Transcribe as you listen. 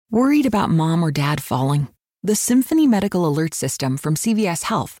Worried about mom or dad falling? The Symphony Medical Alert System from CVS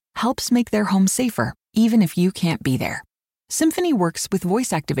Health helps make their home safer, even if you can't be there. Symphony works with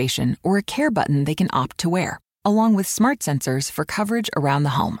voice activation or a care button they can opt to wear, along with smart sensors for coverage around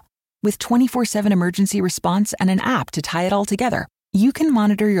the home. With 24/7 emergency response and an app to tie it all together, you can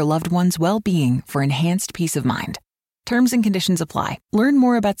monitor your loved one's well-being for enhanced peace of mind. Terms and conditions apply. Learn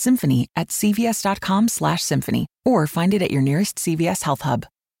more about Symphony at cvs.com/symphony or find it at your nearest CVS Health Hub.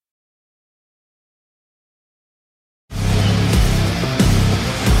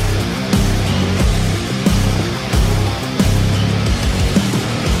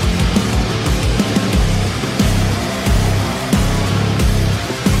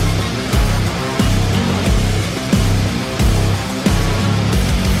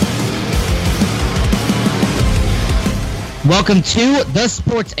 Welcome to The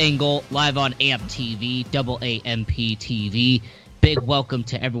Sports Angle, live on AMP TV, AAMP TV. Big welcome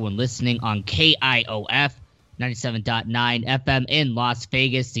to everyone listening on KIOF 97.9 FM in Las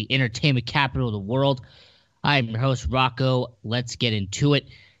Vegas, the entertainment capital of the world. I'm your host, Rocco. Let's get into it.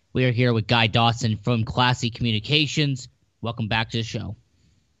 We are here with Guy Dawson from Classy Communications. Welcome back to the show.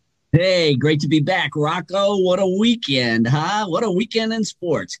 Hey, great to be back, Rocco. What a weekend, huh? What a weekend in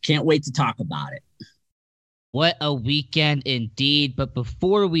sports. Can't wait to talk about it. What a weekend indeed. But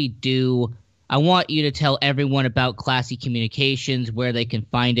before we do, I want you to tell everyone about Classy Communications, where they can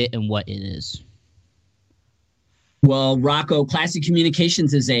find it and what it is. Well, Rocco, Classy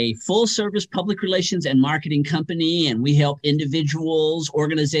Communications is a full-service public relations and marketing company, and we help individuals,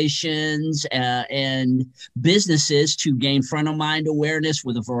 organizations, and businesses to gain front-of-mind awareness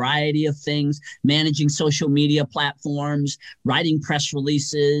with a variety of things, managing social media platforms, writing press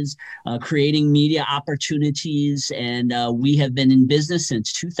releases, creating media opportunities, and we have been in business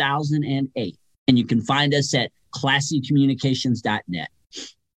since 2008. And you can find us at classycommunications.net.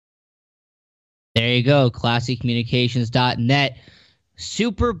 There you go, classycommunications.net.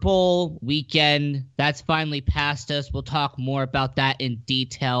 Super Bowl weekend, that's finally past us. We'll talk more about that in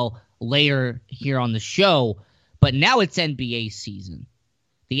detail later here on the show. But now it's NBA season.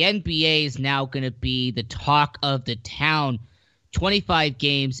 The NBA is now going to be the talk of the town. 25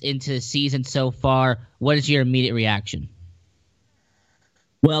 games into the season so far. What is your immediate reaction?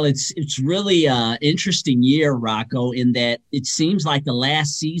 Well, it's really an interesting year, Rocco, in that it seems like the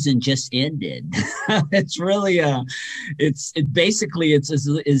last season just ended. It's really it's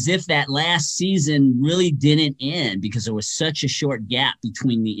as if that last season really didn't end because there was such a short gap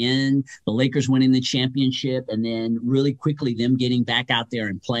between the end, the Lakers winning the championship, and then really quickly them getting back out there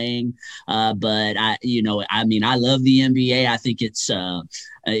and playing. But I love the NBA. I think it's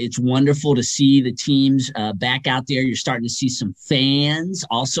wonderful to see the teams back out there. You're starting to see some fans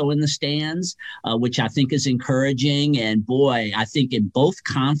also in the stands, which I think is encouraging. And boy, I think in both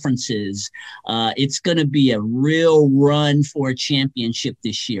conferences, it's going to be a real run for a championship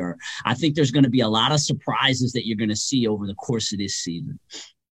this year. I think there's going to be a lot of surprises that you're going to see over the course of this season.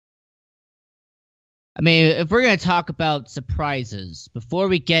 I mean, if we're going to talk about surprises, before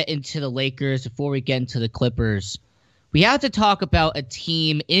we get into the Lakers, before we get into the Clippers, we have to talk about a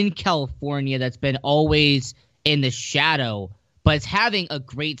team in California that's been always in the shadow, but it's having a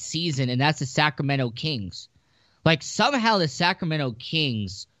great season, and that's the Sacramento Kings. Like, somehow the Sacramento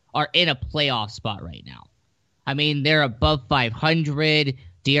Kings are in a playoff spot right now. I mean, they're above 500.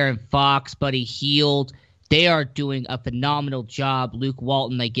 De'Aaron Fox, Buddy Hield, they are doing a phenomenal job. Luke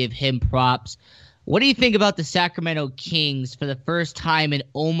Walton, they give him props. What do you think about the Sacramento Kings for the first time in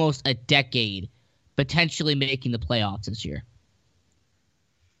almost a decade potentially making the playoffs this year?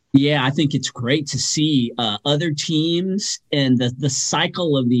 Yeah, I think it's great to see other teams and the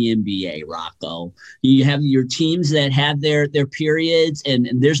cycle of the NBA, Rocco. You have your teams that have their periods, and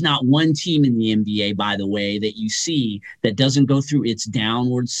there's not one team in the NBA, by the way, that you see that doesn't go through its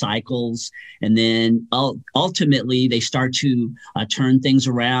downward cycles. And then ultimately they start to turn things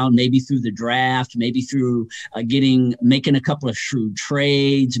around, maybe through the draft, maybe through making a couple of shrewd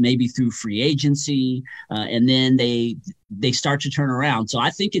trades, maybe through free agency, and then they start to turn around. So I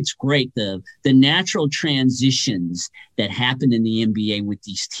think it's great, the natural transitions that happen in the NBA with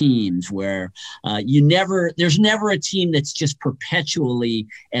these teams where there's never a team that's just perpetually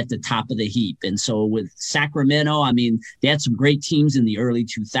at the top of the heap. And so with Sacramento, I mean, they had some great teams in the early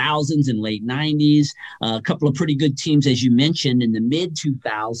 2000s and late 90s, a couple of pretty good teams, as you mentioned, in the mid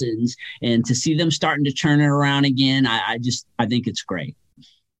 2000s. And to see them starting to turn it around again, I think it's great.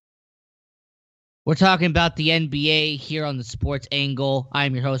 We're talking about the NBA here on the Sports Angle.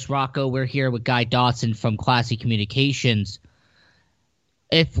 I'm your host, Rocco. We're here with Guy Dawson from Classy Communications.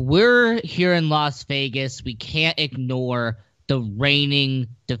 If we're here in Las Vegas, we can't ignore the reigning,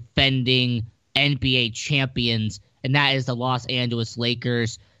 defending NBA champions, and that is the Los Angeles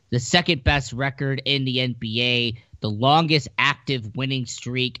Lakers. The second best record in the NBA, the longest active winning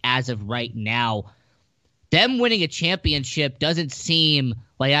streak as of right now. Them winning a championship doesn't seem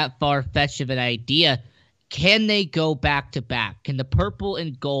like that far-fetched of an idea. Can they go back-to-back? Can the purple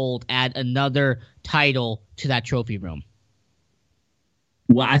and gold add another title to that trophy room?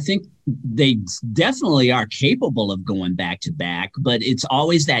 Well, I think they definitely are capable of going back to back, but it's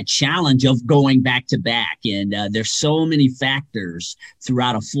always that challenge of going back to back. And there's so many factors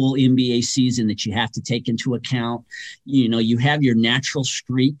throughout a full NBA season that you have to take into account. You know, you have your natural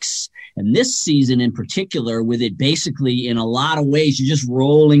streaks, and this season in particular, with it basically in a lot of ways, you're just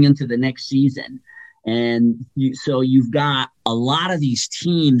rolling into the next season. And so you've got a lot of these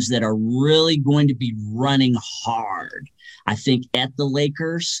teams that are really going to be running hard. I think at the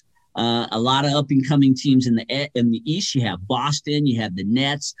Lakers, a lot of up-and-coming teams in the East. You have Boston, you have the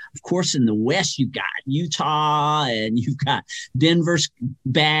Nets. Of course, in the West, you've got Utah, and you've got Denver's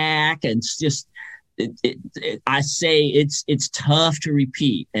back, and it's just I say it's tough to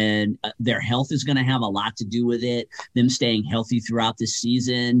repeat, and their health is going to have a lot to do with it. Them staying healthy throughout the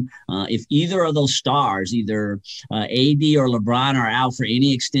season. If either of those stars, either AD or LeBron, are out for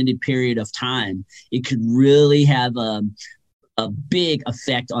any extended period of time, it could really have a big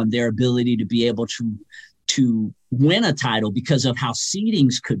effect on their ability to be able to win a title because of how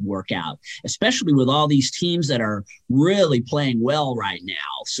seedings could work out, especially with all these teams that are really playing well right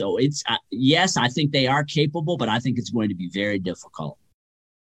now. So it's, yes, I think they are capable, but I think it's going to be very difficult.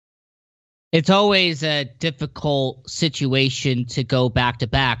 It's always a difficult situation to go back to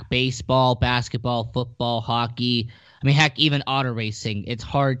back. Baseball, basketball, football, hockey. I mean, heck, even auto racing. It's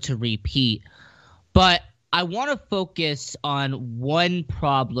hard to repeat. But I want to focus on one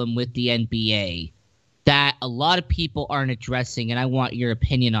problem with the NBA that a lot of people aren't addressing, and I want your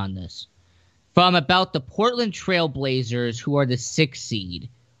opinion on this. From about the Portland Trail Blazers, who are the 6th seed,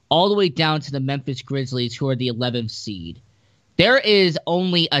 all the way down to the Memphis Grizzlies, who are the 11th seed, there is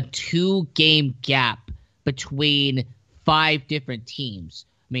only a 2-game gap between 5 different teams.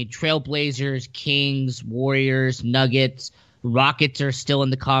 I mean, Trailblazers, Kings, Warriors, Nuggets, Rockets are still in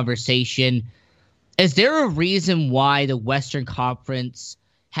the conversation. Is there a reason why the Western Conference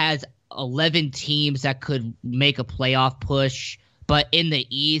has 11 teams that could make a playoff push, but in the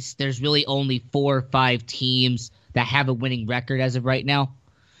East, there's really only 4 or 5 teams that have a winning record as of right now?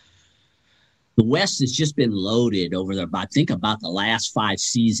 The West has just been loaded over there. I think about the last 5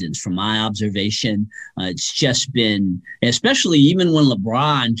 seasons, from my observation. It's just been, especially even when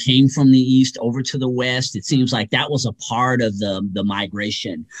LeBron came from the East over to the West, it seems like that was a part of the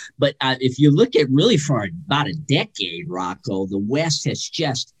migration. But if you look at really for about a decade, Rocco, the West has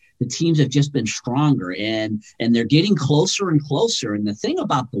just, the teams have just been stronger, and they're getting closer and closer. And the thing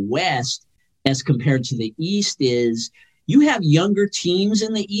about the West as compared to the East is you have younger teams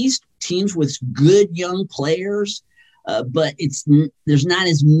in the East, teams with good young players, but there's not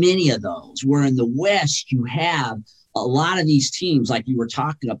as many of those. Where in the West, you have a lot of these teams like you were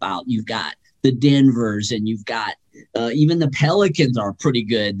talking about. You've got the Denvers, and you've got even the Pelicans are pretty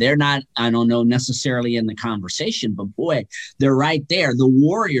good. They're not, I don't know, necessarily in the conversation, but boy, they're right there. The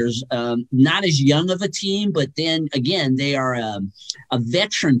Warriors, not as young of a team, but then again, they are a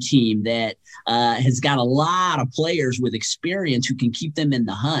veteran team that has got a lot of players with experience who can keep them in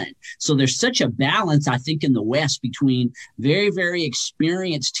the hunt. So there's such a balance, I think, in the West between very, very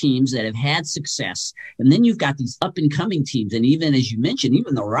experienced teams that have had success. And then you've got these up and coming teams. And even as you mentioned,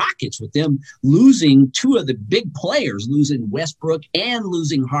 even the Rockets, with them losing 2 of the big players, losing Westbrook and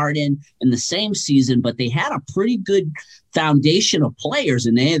losing Harden in the same season, but they had a pretty good foundation of players,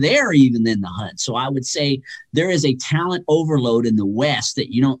 and they're even in the hunt. So I would say there is a talent overload in the West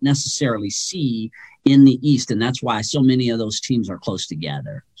that you don't necessarily see in the East, and that's why so many of those teams are close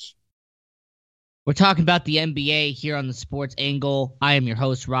together. We're talking about the NBA here on the Sports Angle. I am your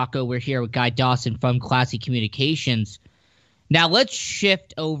host, Rocco. We're here with Guy Dawson from Classy Communications. Now let's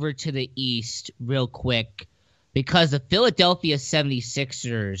shift over to the East real quick, because the Philadelphia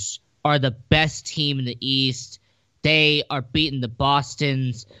 76ers are the best team in the East. They are beating the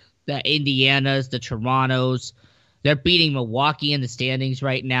Bostons, the Indianas, the Torontos. They're beating Milwaukee in the standings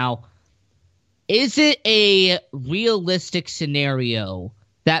right now. Is it a realistic scenario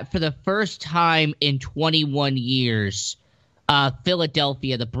that for the first time in 21 years,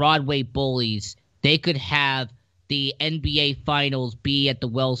 Philadelphia, the Broadway Bullies, they could have the NBA Finals be at the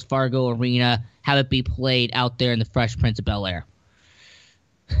Wells Fargo Arena, have it be played out there in the Fresh Prince of Bel-Air?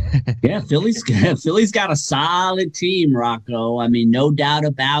 Yeah, Philly's got a solid team, Rocco. I mean, no doubt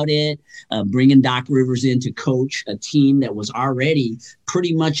about it. Bringing Doc Rivers in to coach a team that was already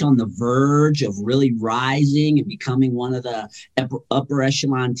pretty much on the verge of really rising and becoming one of the upper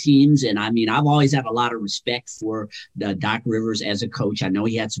echelon teams. And I mean, I've always had a lot of respect for Doc Rivers as a coach. I know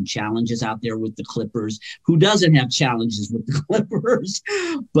he had some challenges out there with the Clippers. Who doesn't have challenges with the Clippers?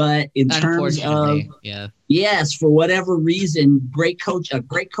 But in terms of, yes, for whatever reason, a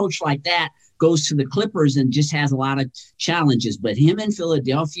great coach like that goes to the Clippers and just has a lot of challenges. But him in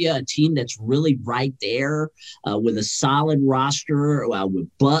Philadelphia, a team that's really right there with a solid roster, with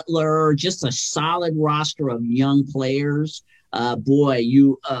Butler, just a solid roster of young players. Boy,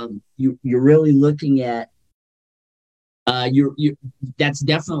 you're really looking at that's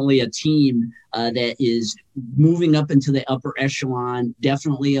definitely a team that is moving up into the upper echelon,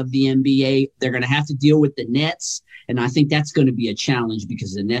 definitely of the NBA. They're going to have to deal with the Nets, and I think that's going to be a challenge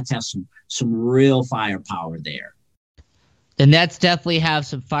because the Nets have some real firepower there. The Nets definitely have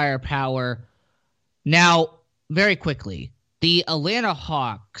some firepower. Now, very quickly, the Atlanta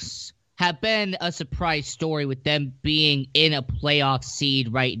Hawks have been a surprise story with them being in a playoff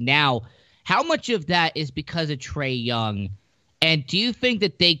seed right now. How much of that is because of Trae Young? And do you think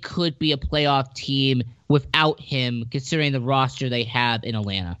that they could be a playoff team without him, considering the roster they have in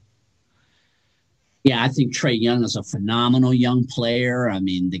Atlanta? Yeah, I think Trae Young is a phenomenal young player. I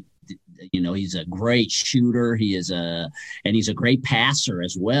mean, he's a great shooter. He's a great passer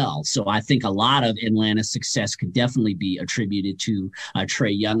as well. So I think a lot of Atlanta's success could definitely be attributed to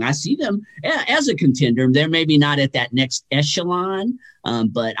Trae Young. I see them as a contender. They're maybe not at that next echelon,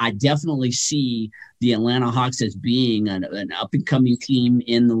 but I definitely see the Atlanta Hawks as being an up-and-coming team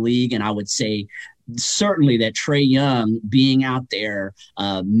in the league. And I would say certainly that Trae Young being out there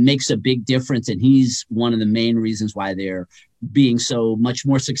makes a big difference. And he's one of the main reasons why they're being so much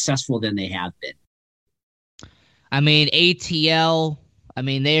more successful than they have been. I mean, ATL,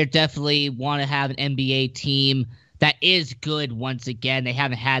 they definitely want to have an NBA team that is good once again. They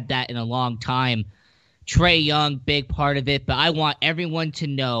haven't had that in a long time. Trae Young, big part of it, but I want everyone to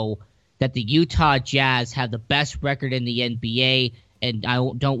know that the Utah Jazz have the best record in the NBA, and I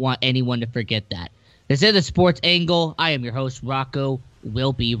don't want anyone to forget that. This is the Sports Angle. I am your host, Rocco.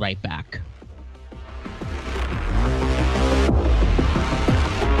 We'll be right back.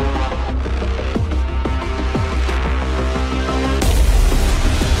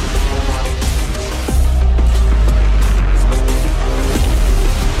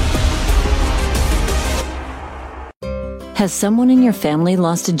 Has someone in your family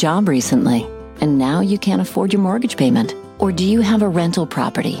lost a job recently, and now you can't afford your mortgage payment? Or do you have a rental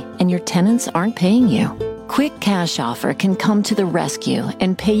property and your tenants aren't paying you? Quick Cash Offer can come to the rescue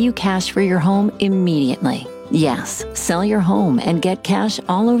and pay you cash for your home immediately. Yes, sell your home and get cash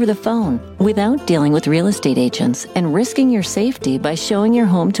all over the phone without dealing with real estate agents and risking your safety by showing your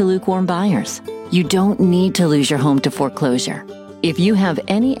home to lukewarm buyers. You don't need to lose your home to foreclosure. If you have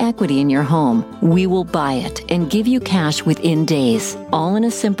any equity in your home, we will buy it and give you cash within days, all in a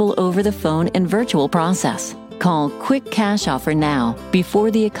simple over-the-phone and virtual process. Call Quick Cash Offer now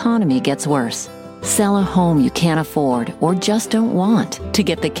before the economy gets worse. Sell a home you can't afford or just don't want to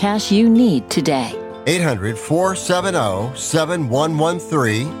get the cash you need today.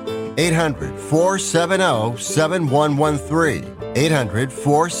 800-470-7113. 800-470-7113.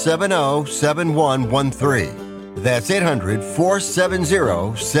 800-470-7113. That's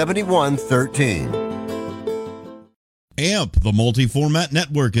 800-470-7113. AMP, the multi-format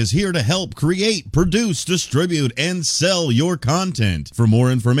network, is here to help create, produce, distribute, and sell your content. For more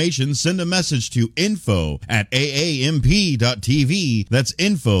information, send a message to info@aamp.tv. That's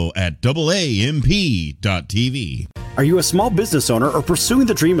info@aamp.tv. Are you a small business owner or pursuing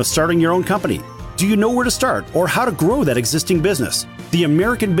the dream of starting your own company? Do you know where to start or how to grow that existing business? The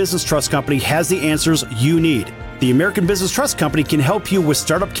American Business Trust Company has the answers you need. The American Business Trust Company can help you with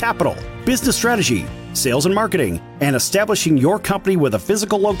startup capital, business strategy, sales and marketing, and establishing your company with a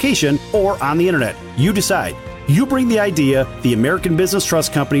physical location or on the internet. You decide. You bring the idea, the American Business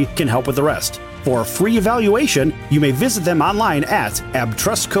Trust Company can help with the rest. For a free evaluation, you may visit them online at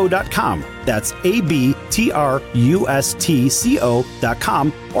abtrustco.com. That's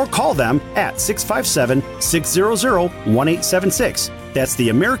ABTRUSTCO.com, or call them at 657-600-1876. That's the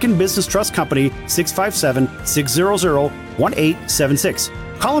American Business Trust Company, 657-600-1876.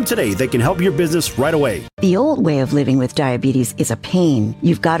 Call them today. They can help your business right away. The old way of living with diabetes is a pain.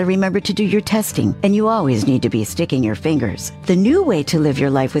 You've got to remember to do your testing, and you always need to be sticking your fingers. The new way to live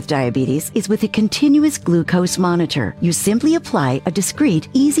your life with diabetes is with a continuous glucose monitor. You simply apply a discreet,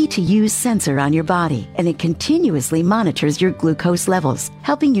 easy-to-use sensor on your body, and it continuously monitors your glucose levels,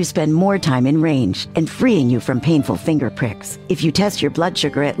 helping you spend more time in range and freeing you from painful finger pricks. If you test your blood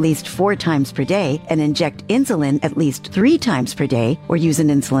sugar at least 4 times per day and inject insulin at least 3 times per day, or use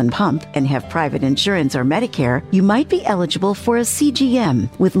an insulin pump and have private insurance or Medicare, you might be eligible for a CGM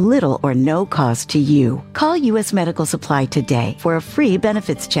with little or no cost to you. Call U.S. Medical Supply today for a free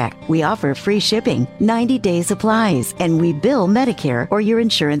benefits check. We offer free shipping, 90-day supplies, and we bill Medicare or your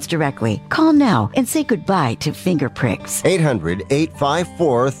insurance directly. Call now and say goodbye to finger pricks.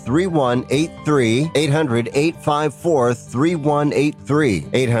 800-854-3183.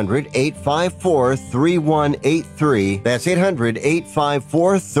 800-854-3183. 800-854-3183. That's 800-854-3183.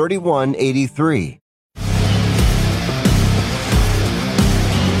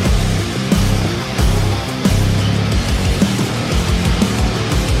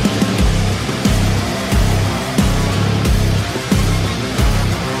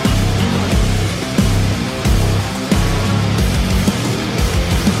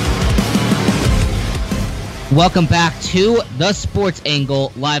 Welcome back to The Sports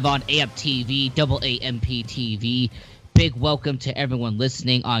Angle, live on AMTV, AAMP TV. Big welcome to everyone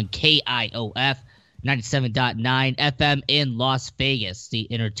listening on KIOF 97.9 FM in Las Vegas, the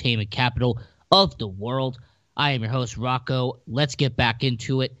entertainment capital of the world. I am your host, Rocco. Let's get back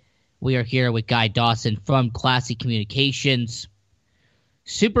into it. We are here with Guy Dawson from Classy Communications.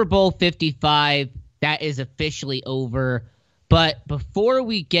 Super Bowl 55, that is officially over. But before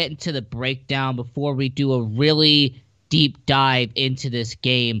we get into the breakdown, before we do a really deep dive into this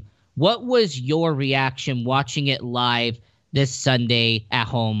game, what was your reaction watching it live this Sunday at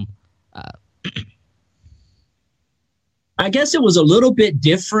home? I guess it was a little bit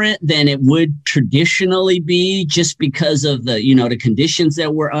different than it would traditionally be, just because of the, the conditions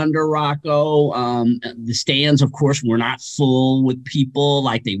that we're under, Rocco. The stands, of course, were not full with people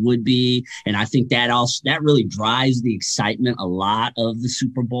like they would be. And I think that really drives the excitement a lot of the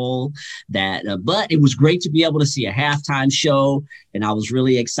Super Bowl. But it was great to be able to see a halftime show. And I was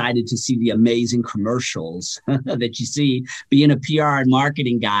really excited to see the amazing commercials that you see. Being a PR and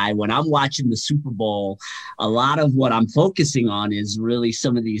marketing guy, when I'm watching the Super Bowl, a lot of what I'm focusing on is really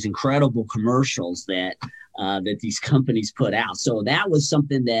some of these incredible commercials that these companies put out. So that was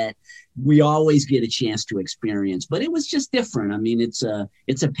something that we always get a chance to experience, but it was just different. I mean, it's a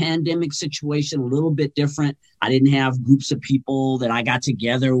pandemic situation, a little bit different. I didn't have groups of people that I got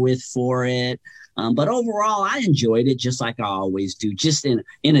together with for it. But overall, I enjoyed it just like I always do, just in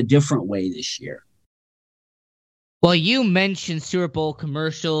a different way this year. Well, you mentioned Super Bowl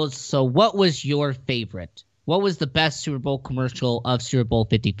commercials. So what was your favorite? What was the best Super Bowl commercial of Super Bowl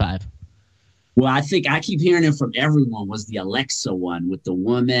 55? Well, I think I keep hearing it from everyone, was the Alexa one with the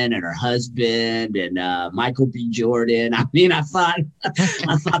woman and her husband and Michael B. Jordan. I mean, I thought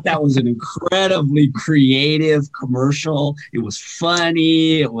that was an incredibly creative commercial. It was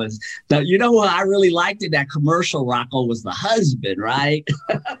funny. It was, what I really liked in that commercial, Rocco, was the husband, right?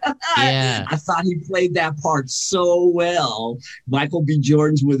 Yeah. I thought he played that part so well. Michael B.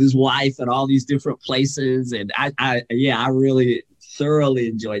 Jordan's with his wife at all these different places. And I really thoroughly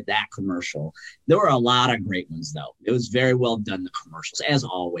enjoyed that commercial. There were a lot of great ones, though. It was very well done, the commercials, as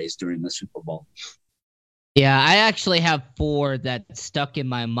always, during the Super Bowl. Yeah, I actually have 4 that stuck in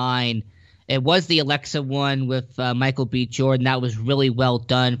my mind. It was the Alexa one with Michael B. Jordan. That was really well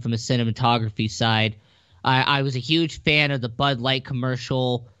done from a cinematography side. I was a huge fan of the Bud Light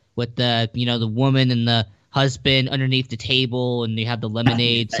commercial with the woman and the husband underneath the table, and you have the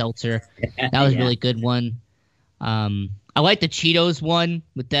lemonade seltzer. That was a really good one. I like the Cheetos one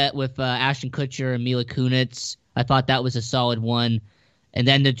with Ashton Kutcher and Mila Kunis. I thought that was a solid one. And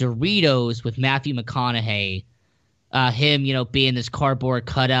then the Doritos with Matthew McConaughey, him, being this cardboard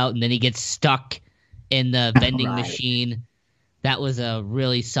cutout, and then he gets stuck in the vending machine. That was a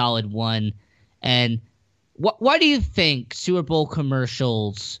really solid one. And why do you think Super Bowl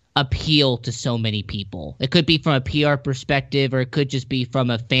commercials appeal to so many people? It could be from a PR perspective, or it could just be from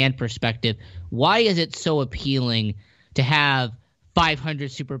a fan perspective. Why is it so appealing to have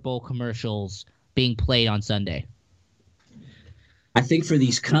 500 Super Bowl commercials being played on Sunday? I think for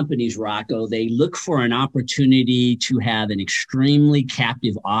these companies, Rocco, they look for an opportunity to have an extremely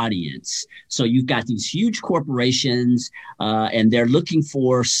captive audience. So you've got these huge corporations, and they're looking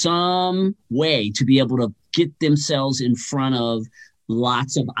for some way to be able to get themselves in front of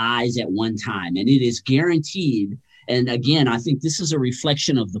lots of eyes at one time. And it is guaranteed And again, I think this is a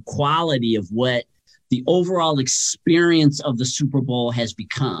reflection of the quality of what the overall experience of the Super Bowl has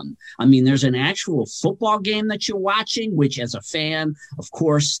become. I mean, there's an actual football game that you're watching, which as a fan, of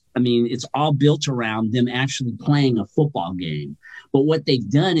course, I mean, it's all built around them actually playing a football game. But what they've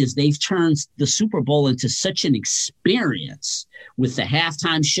done is they've turned the Super Bowl into such an experience with the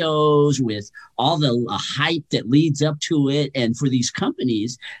halftime shows, with all the hype that leads up to it. And for these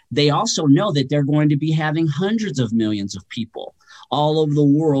companies, they also know that they're going to be having hundreds of millions of people all over the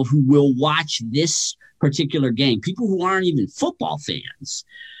world who will watch this particular game, people who aren't even football fans.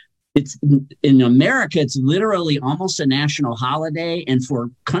 It's in America, it's literally almost a national holiday. And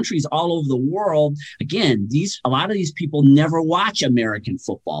for countries all over the world, again, a lot of these people never watch American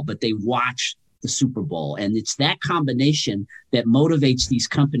football, but they watch the Super Bowl. And it's that combination that motivates these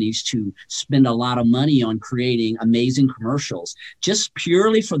companies to spend a lot of money on creating amazing commercials, just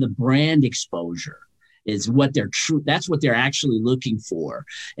purely for the brand exposure. Is what that's what they're actually looking for.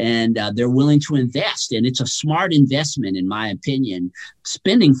 And they're willing to invest. And it's a smart investment, in my opinion,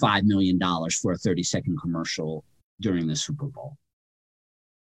 spending $5 million for a 30-second commercial during the Super Bowl.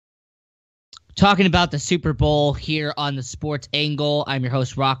 Talking about the Super Bowl here on the Sports Angle. I'm your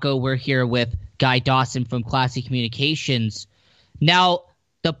host, Rocco. We're here with Guy Dawson from Classy Communications. Now,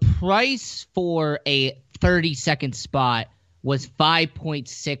 the price for a 30-second spot was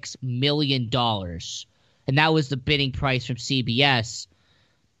 $5.6 million. And that was the bidding price from CBS.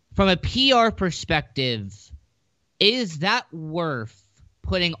 From a PR perspective, is that worth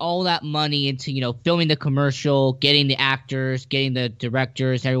putting all that money into, filming the commercial, getting the actors, getting the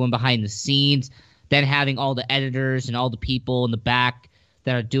directors, everyone behind the scenes, then having all the editors and all the people in the back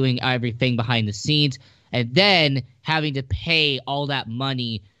that are doing everything behind the scenes, and then having to pay all that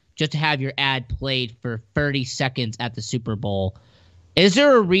money just to have your ad played for 30 seconds at the Super Bowl? Is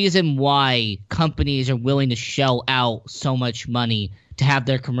there a reason why companies are willing to shell out so much money to have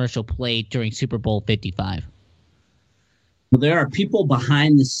their commercial played during Super Bowl 55? Well, there are people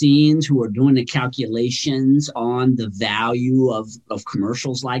behind the scenes who are doing the calculations on the value of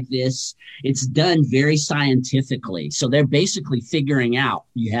commercials like this. It's done very scientifically. So they're basically figuring out,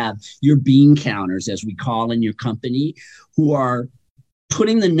 you have your bean counters, as we call in your company, who are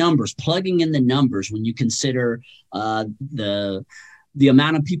putting the numbers, plugging in the numbers when you consider the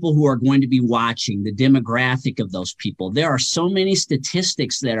amount of people who are going to be watching, the demographic of those people. There are so many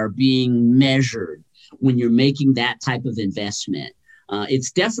statistics that are being measured when you're making that type of investment.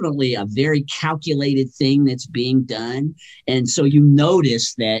 It's definitely a very calculated thing that's being done. And so you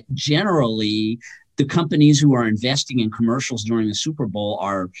notice that generally the companies who are investing in commercials during the Super Bowl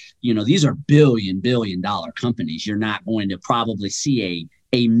are, these are billion dollar companies. You're not going to probably see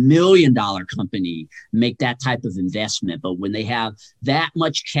a $1 million company make that type of investment. But when they have that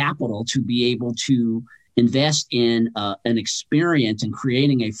much capital to be able to invest in an experience and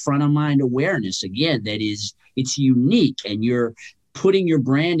creating a front of mind awareness, again, it's unique, and you're putting your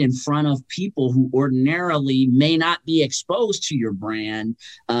brand in front of people who ordinarily may not be exposed to your brand,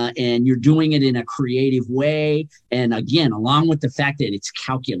 and you're doing it in a creative way. And again, along with the fact that it's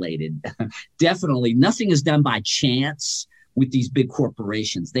calculated, definitely nothing is done by chance with these big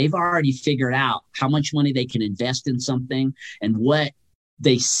corporations. They've already figured out how much money they can invest in something and what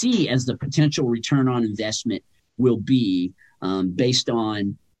they see as the potential return on investment will be, based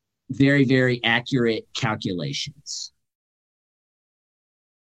on very, very accurate calculations.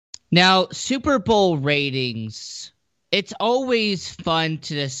 Now, Super Bowl ratings, it's always fun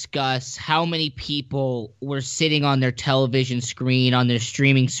to discuss how many people were sitting on their television screen, on their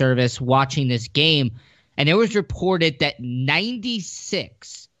streaming service, watching this game. And it was reported that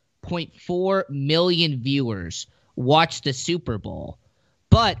 96.4 million viewers watched the Super Bowl.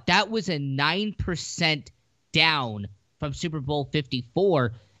 But that was a 9% down from Super Bowl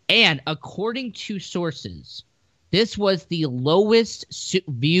 54. And according to sources, this was the lowest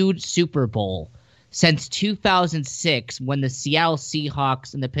viewed Super Bowl since 2006, when the Seattle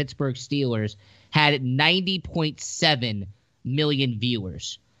Seahawks and the Pittsburgh Steelers had 90.7 million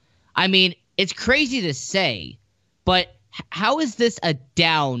viewers. I mean, it's crazy to say, but how is this a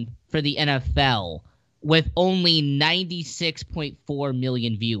down for the NFL with only 96.4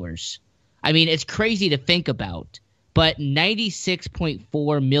 million viewers? I mean, it's crazy to think about, but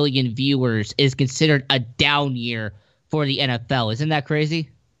 96.4 million viewers is considered a down year for the NFL. Isn't that crazy?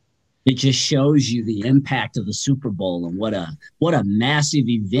 It just shows you the impact of the Super Bowl and what a massive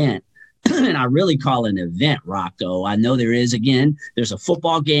event. And I really call it an event, Rocco. I know there's a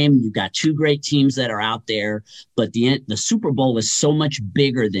football game. You've got two great teams that are out there, but the Super Bowl is so much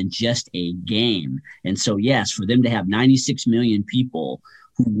bigger than just a game. And so, yes, for them to have 96 million people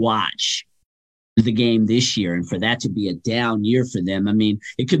who watch the game this year, and for that to be a down year for them. I mean,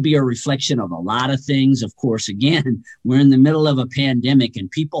 it could be a reflection of a lot of things. Of course, again, we're in the middle of a pandemic,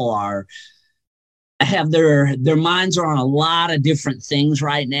 and people have their minds are on a lot of different things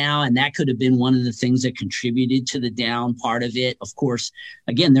right now, and that could have been one of the things that contributed to the down part of it. Of course,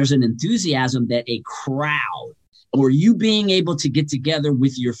 again, there's an enthusiasm that a crowd, or you being able to get together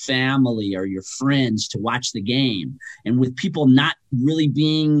with your family or your friends to watch the game, and with people not really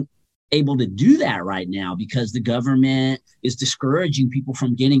being able to do that right now because the government is discouraging people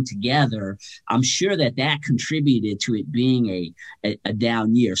from getting together. I'm sure that contributed to it being a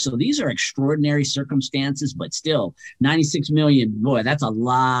down year. So these are extraordinary circumstances, but still 96 million, boy, that's a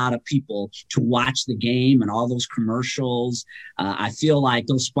lot of people to watch the game and all those commercials. I feel like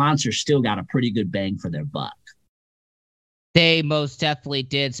those sponsors still got a pretty good bang for their buck. They most definitely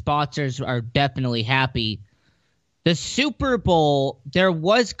did. Sponsors are definitely happy. The Super Bowl, there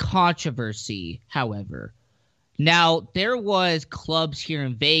was controversy, however. Now, there was clubs here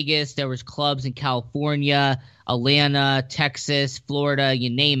in Vegas, there was clubs in California, Atlanta, Texas, Florida,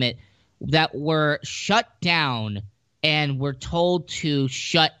 you name it, that were shut down and were told to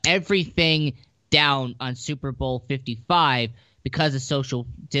shut everything down on Super Bowl 55 because of social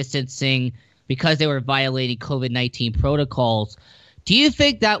distancing, because they were violating COVID-19 protocols. Do you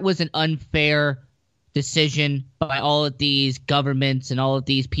think that was an unfair decision by all of these governments and all of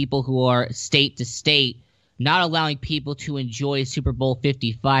these people who are state to state, not allowing people to enjoy Super Bowl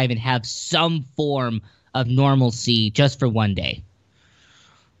 55 and have some form of normalcy just for one day?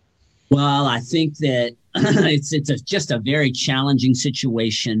 Well, I think that it's just a very challenging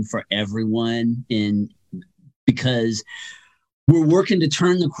situation for everyone, because we're working to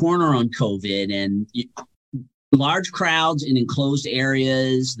turn the corner on COVID, and large crowds in enclosed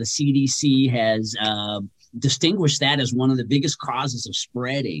areas. The CDC has distinguished that as one of the biggest causes of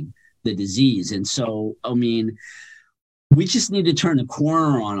spreading the disease. And so, I mean, we just need to turn the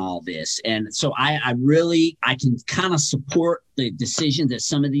corner on all this. And so I can kind of support the decision that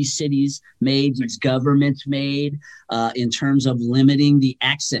some of these cities made, these governments made, in terms of limiting the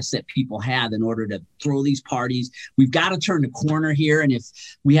access that people have in order to throw these parties. We've got to turn the corner here. And if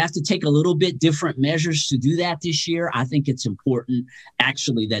we have to take a little bit different measures to do that this year, I think it's important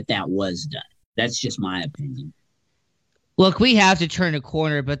actually that was done. That's just my opinion. Look, we have to turn a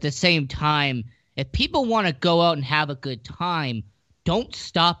corner, but at the same time, if people want to go out and have a good time, don't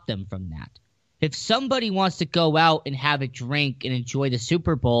stop them from that. If somebody wants to go out and have a drink and enjoy the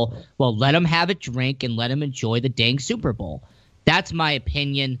Super Bowl, well, let them have a drink and let them enjoy the dang Super Bowl. That's my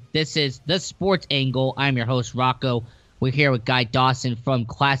opinion. This is The Sports Angle. I'm your host, Rocco. We're here with Guy Dawson from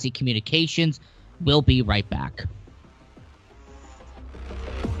Classy Communications. We'll be right back.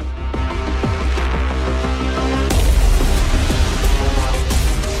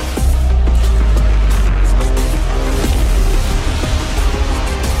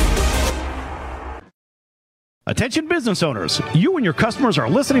 Attention business owners, you and your customers are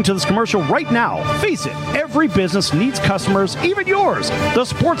listening to this commercial right now. Face it, every business needs customers, even yours. The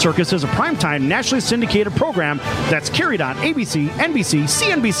Sports Circus is a primetime nationally syndicated program that's carried on ABC, NBC,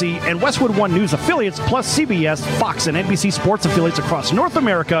 CNBC, and Westwood One News affiliates, plus CBS, Fox, and NBC Sports affiliates across North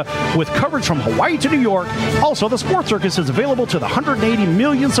America, with coverage from Hawaii to New York. Also, the Sports Circus is available to the 180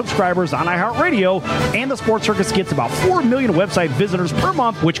 million subscribers on iHeartRadio, and the Sports Circus gets about 4 million website visitors per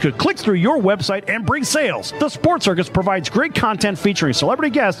month, which could click through your website and bring sales. The Sports Circus provides great content featuring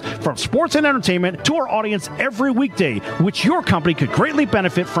celebrity guests from sports and entertainment to our audience every weekday, which your company could greatly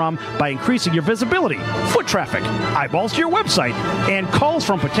benefit from by increasing your visibility, foot traffic, eyeballs to your website, and calls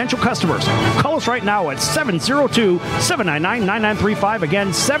from potential customers. Call us right now at 702-799-9935. Again,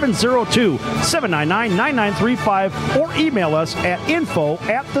 702-799-9935, or email us at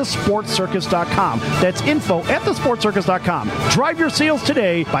info@thesportscircus.com. That's info@thesportscircus.com. Drive your sales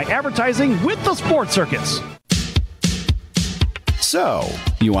today by advertising with the Sports Circus. So,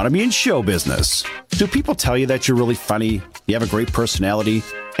 you want to be in show business. Do people tell you that you're really funny, you have a great personality,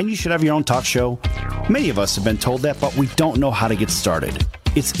 and you should have your own talk show? Many of us have been told that, but we don't know how to get started.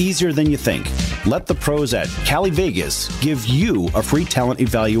 It's easier than you think. Let the pros at Cali Vegas give you a free talent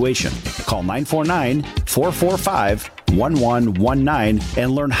evaluation. Call 949-445-1119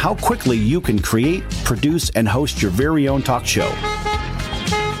 and learn how quickly you can create, produce, and host your very own talk show.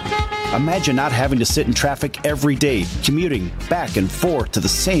 Imagine not having to sit in traffic every day, commuting back and forth to the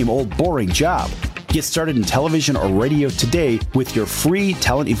same old boring job. Get started in television or radio today with your free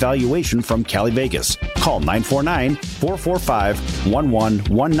talent evaluation from Cali Vegas. Call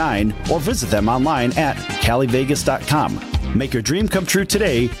 949-445-1119 or visit them online at calivegas.com. Make your dream come true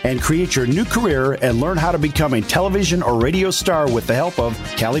today and create your new career and learn how to become a television or radio star with the help of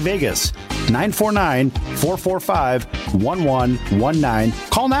Cali Vegas.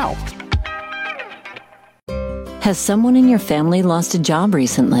 949-445-1119. Call now. Has someone in your family lost a job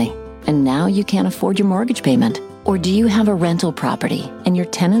recently and now you can't afford your mortgage payment? Or do you have a rental property and your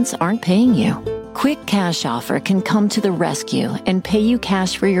tenants aren't paying you? Quick Cash Offer can come to the rescue and pay you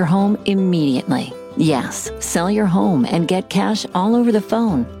cash for your home immediately. Yes, sell your home and get cash all over the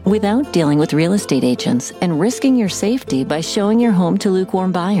phone without dealing with real estate agents and risking your safety by showing your home to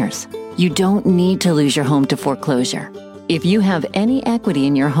lukewarm buyers. You don't need to lose your home to foreclosure. If you have any equity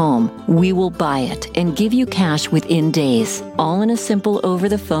in your home, we will buy it and give you cash within days, all in a simple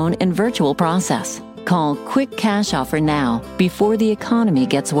over-the-phone and virtual process. Call Quick Cash Offer now before the economy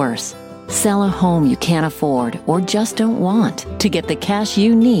gets worse. Sell a home you can't afford or just don't want to get the cash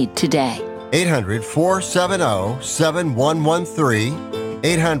you need today. 800-470-7113.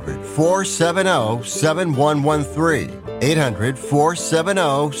 800-470-7113.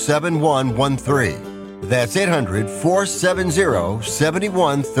 800-470-7113. That's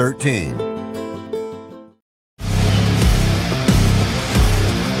 800-470-7113.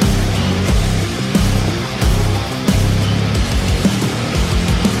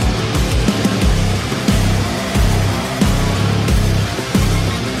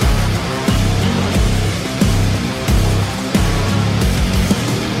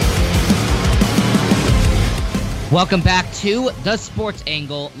 Welcome back to The Sports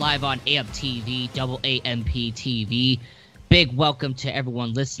Angle, live on AMP TV, AAMP TV. Big welcome to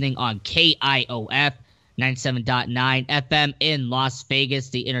everyone listening on KIOF 97.9 FM in Las Vegas,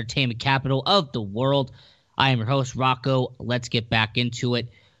 the entertainment capital of the world. I am your host, Rocco. Let's get back into it.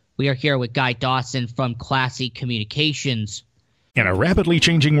 We are here with Guy Dawson from Classy Communications. In a rapidly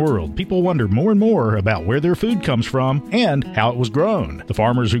changing world, people wonder more and more about where their food comes from and how it was grown. The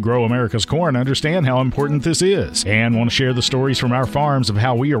farmers who grow America's corn understand how important this is and want to share the stories from our farms of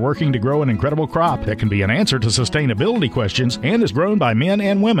how we are working to grow an incredible crop that can be an answer to sustainability questions and is grown by men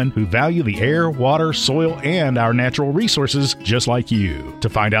and women who value the air, water, soil, and our natural resources just like you. To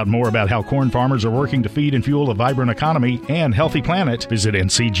find out more about how corn farmers are working to feed and fuel a vibrant economy and healthy planet, visit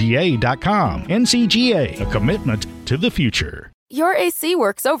ncga.com. NCGA, a commitment to the future. Your AC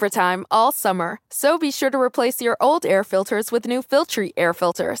works overtime all summer, so be sure to replace your old air filters with new Filtry air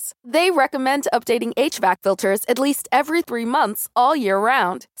filters. They recommend updating HVAC filters at least every 3 months all year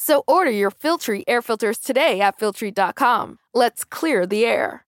round. So order your Filtry air filters today at Filtry.com. Let's clear the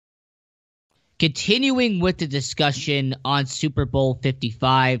air. Continuing with the discussion on Super Bowl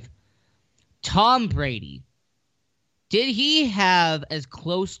 55, Tom Brady, did he have as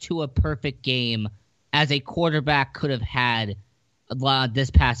close to a perfect game as a quarterback could have had this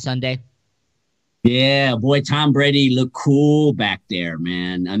past Sunday? Yeah, boy, Tom Brady looked cool back there,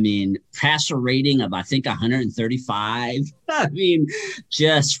 man. I mean, passer rating of, I think, 135. I mean,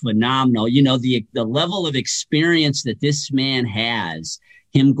 just phenomenal. You know, the level of experience that this man has,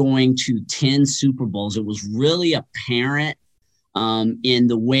 him going to 10 Super Bowls, it was really apparent in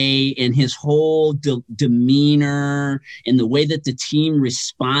the way, in his whole demeanor, in the way that the team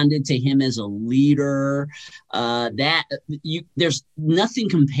responded to him as a leader. There's nothing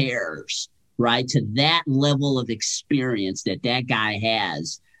compares, right, to that level of experience that guy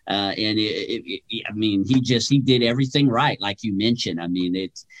has. And I mean, he did everything right, like you mentioned. I mean,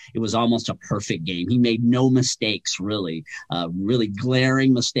 it was almost a perfect game. He made no mistakes, really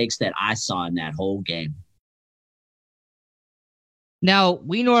glaring mistakes that I saw in that whole game. Now,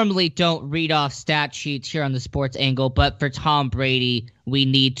 we normally don't read off stat sheets here on the Sports Angle, but for Tom Brady, we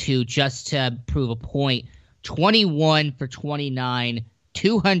need to, just to prove a point, 21 for 29,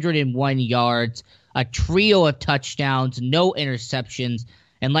 201 yards, a trio of touchdowns, no interceptions,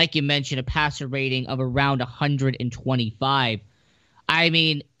 and like you mentioned, a passer rating of around 125. I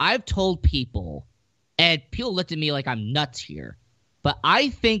mean, I've told people, and people looked at me like I'm nuts here, but I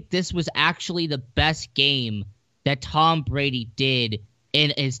think this was actually the best game that Tom Brady did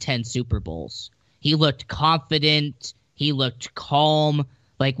in his 10 Super Bowls. He looked confident. He looked calm.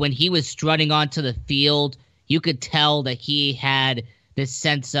 Like when he was strutting onto the field, you could tell that he had this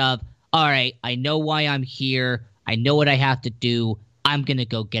sense of, all right, I know why I'm here. I know what I have to do. I'm going to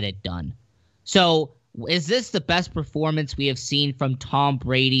go get it done. So is this the best performance we have seen from Tom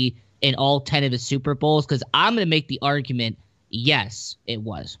Brady in all 10 of his Super Bowls? Because I'm going to make the argument, yes, it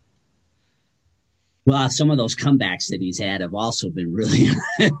was. Well, some of those comebacks that he's had have also been really,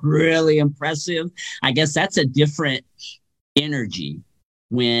 really impressive. I guess that's a different energy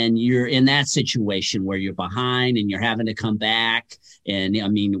when you're in that situation where you're behind and you're having to come back. And I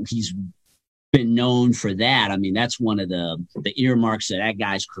mean, he's been known for that. I mean, that's one of the earmarks of that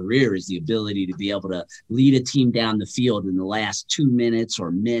guy's career, is the ability to be able to lead a team down the field in the last 2 minutes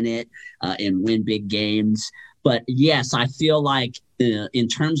or minute and win big games. But yes, I feel like in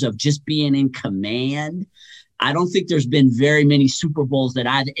terms of just being in command, I don't think there's been very many Super Bowls that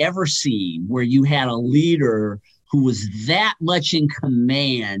I've ever seen where you had a leader who was that much in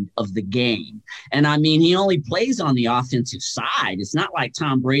command of the game. And I mean, he only plays on the offensive side. It's not like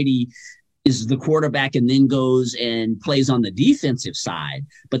Tom Brady is the quarterback and then goes and plays on the defensive side.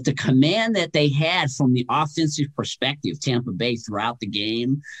 But the command that they had from the offensive perspective, Tampa Bay, throughout the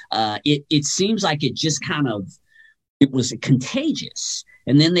game, it seems like it just it was contagious.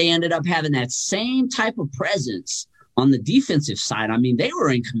 And then they ended up having that same type of presence on the defensive side. I mean, they were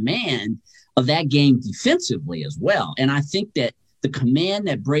in command of that game defensively as well. And I think that the command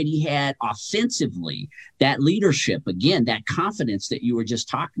that Brady had offensively, that leadership, again, that confidence that you were just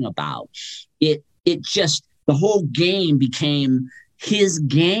talking about, it just, the whole game became his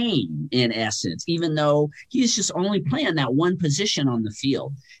game in essence, even though he's just only playing that one position on the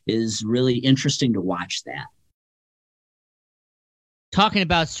field. Is really interesting to watch that. Talking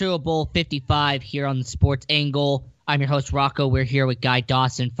about Super Bowl 55 here on the Sports Angle. I'm your host, Rocco. We're here with Guy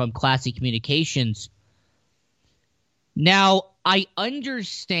Dawson from Classy Communications. Now, I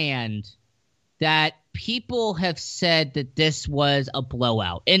understand that people have said that this was a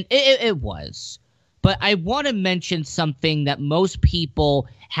blowout, and it was. But I want to mention something that most people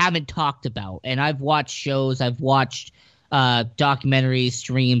haven't talked about, and I've watched shows, I've watched documentaries,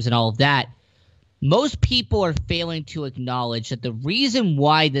 streams, and all of that. Most people are failing to acknowledge that the reason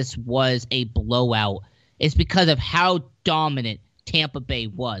why this was a blowout is because of how dominant Tampa Bay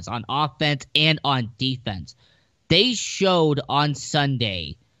was on offense and on defense. They showed on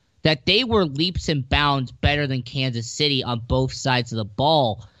Sunday that they were leaps and bounds better than Kansas City on both sides of the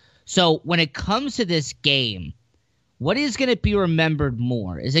ball. So when it comes to this game, what is going to be remembered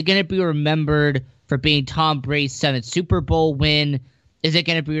more? Is it going to be remembered for being Tom Brady's 7th Super Bowl win? Is it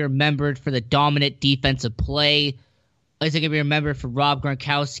going to be remembered for the dominant defensive play? Is it going to be remembered for Rob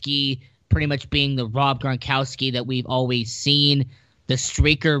Gronkowski pretty much being the Rob Gronkowski that we've always seen? The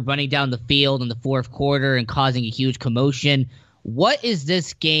streaker running down the field in the fourth quarter and causing a huge commotion. What is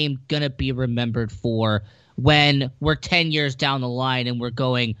this game going to be remembered for when we're 10 years down the line and we're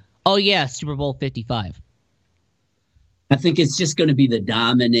going, oh yeah, Super Bowl 55? I think it's just going to be the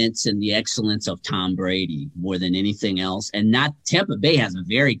dominance and the excellence of Tom Brady more than anything else. And not Tampa Bay has a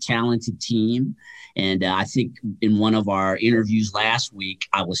very talented team. And I think in one of our interviews last week,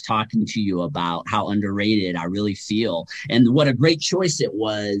 I was talking to you about how underrated I really feel and what a great choice it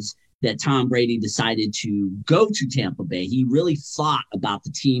was that Tom Brady decided to go to Tampa Bay. He really thought about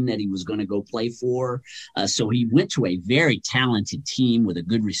the team that he was going to go play for. So he went to a very talented team with a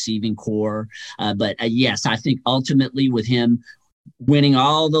good receiving core. But yes, I think ultimately with him winning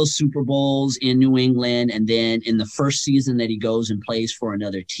all those Super Bowls in New England, and then in the first season that he goes and plays for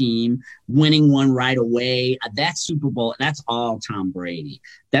another team, winning one right away, that Super Bowl, that's all Tom Brady.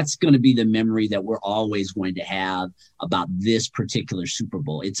 That's going to be the memory that we're always going to have about this particular Super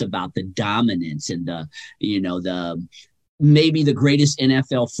Bowl. It's about the dominance and maybe the greatest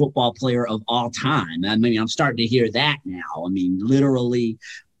NFL football player of all time. I mean, I'm starting to hear that now. I mean, literally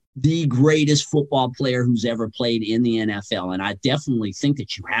the greatest football player who's ever played in the NFL. And I definitely think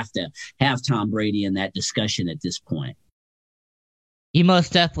that you have to have Tom Brady in that discussion at this point. You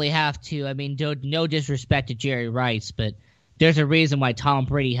most definitely have to. I mean, no disrespect to Jerry Rice, but there's a reason why Tom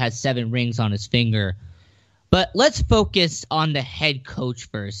Brady has 7 rings on his finger. But let's focus on the head coach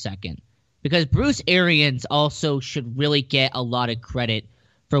for a second, because Bruce Arians also should really get a lot of credit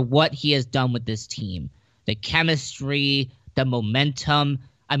for what he has done with this team. The chemistry, the momentum.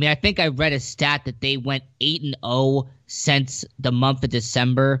 I mean, I think I read a stat that they went 8-0 since the month of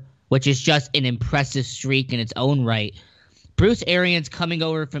December, which is just an impressive streak in its own right. Bruce Arians coming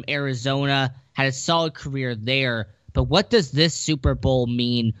over from Arizona had a solid career there, but what does this Super Bowl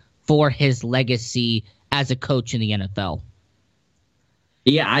mean for his legacy as a coach in the NFL?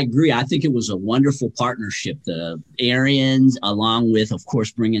 Yeah, I agree. I think it was a wonderful partnership. The Arians, along with, of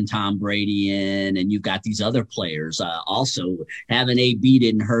course, bringing Tom Brady in, and you've got these other players. Also, having AB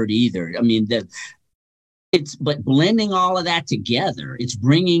didn't hurt either. I mean, but blending all of that together, it's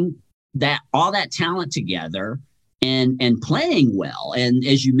bringing all that talent together and playing well. And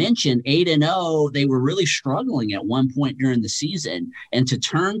as you mentioned, 8-0, they were really struggling at one point during the season. And to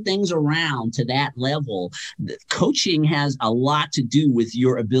turn things around to that level, coaching has a lot to do with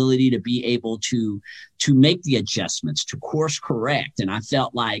your ability to be able to make the adjustments, to course correct. And I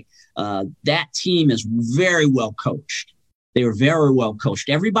felt like that team is very well coached. They were very well coached.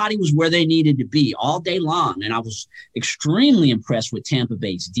 Everybody was where they needed to be all day long. And I was extremely impressed with Tampa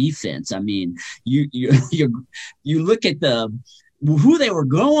Bay's defense. I mean, you look at who they were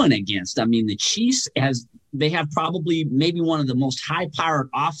going against. I mean, the Chiefs they have probably maybe one of the most high-powered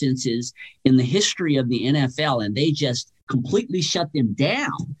offenses in the history of the NFL, and they just completely shut them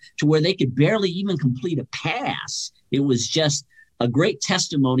down to where they could barely even complete a pass. It was just a great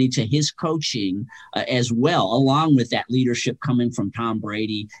testimony to his coaching as well, along with that leadership coming from Tom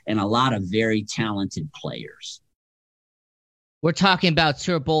Brady and a lot of very talented players. We're talking about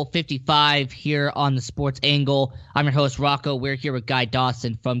Super Bowl 55 here on the Sports Angle. I'm your host, Rocco. We're here with Guy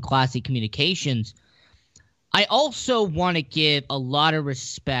Dawson from Classy Communications. I also want to give a lot of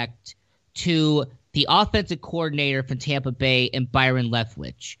respect to the offensive coordinator from Tampa Bay and Byron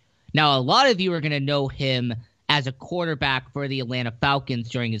Leftwich. Now, a lot of you are going to know him as a quarterback for the Atlanta Falcons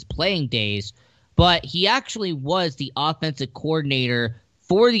during his playing days, but he actually was the offensive coordinator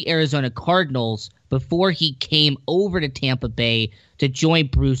for the Arizona Cardinals before he came over to Tampa Bay to join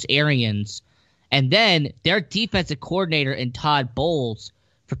Bruce Arians. And then their defensive coordinator in Todd Bowles,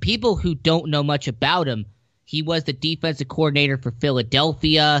 for people who don't know much about him, he was the defensive coordinator for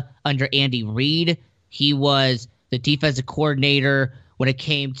Philadelphia under Andy Reid. He was the defensive coordinator when it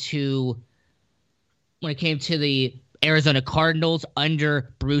came to the Arizona Cardinals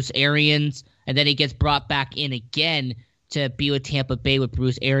under Bruce Arians, and then he gets brought back in again to be with Tampa Bay with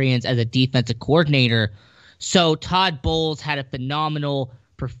Bruce Arians as a defensive coordinator. So Todd Bowles had a phenomenal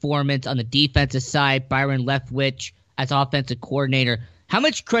performance on the defensive side. Byron Leftwich as offensive coordinator. How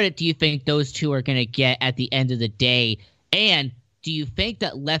much credit do you think those two are going to get at the end of the day? And do you think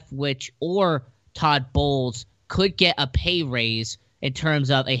that Leftwich or Todd Bowles could get a pay raise in terms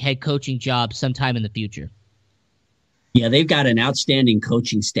of a head coaching job sometime in the future? Yeah, they've got an outstanding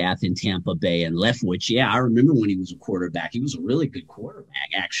coaching staff in Tampa Bay, and Leftwich, I remember when he was a quarterback. He was a really good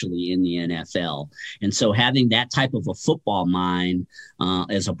quarterback, actually, in the NFL. And so having that type of a football mind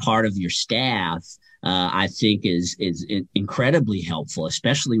as a part of your staff, I think is incredibly helpful,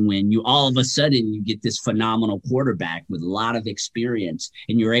 especially when you all of a sudden you get this phenomenal quarterback with a lot of experience,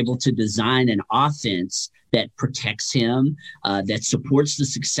 and you're able to design an offense that protects him, that supports the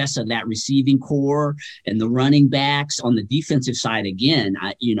success of that receiving core and the running backs. On the defensive side, again,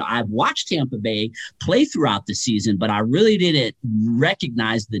 I've watched Tampa Bay play throughout the season, but I really didn't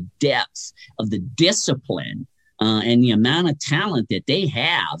recognize the depth of the discipline and the amount of talent that they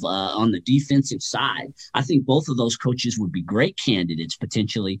have on the defensive side. I think both of those coaches would be great candidates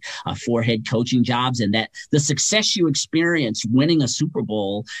potentially for head coaching jobs, and that the success you experience winning a Super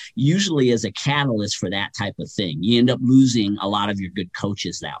Bowl usually is a catalyst for that type of thing. You end up losing a lot of your good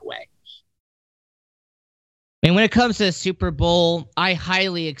coaches that way. And when it comes to the Super Bowl, I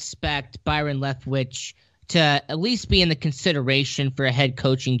highly expect Byron Leftwich to at least be in the consideration for a head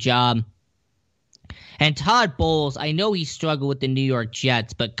coaching job. And Todd Bowles, I know he struggled with the New York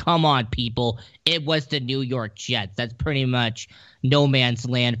Jets, but come on, people. It was the New York Jets. That's pretty much no man's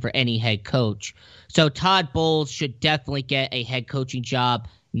land for any head coach. So Todd Bowles should definitely get a head coaching job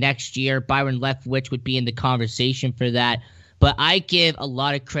next year. Byron Leftwich would be in the conversation for that. But I give a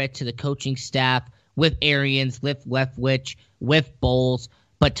lot of credit to the coaching staff with Arians, with Leftwich, with Bowles.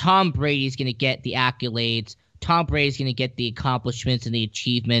 But Tom Brady's going to get the accolades. Tom Brady's going to get the accomplishments and the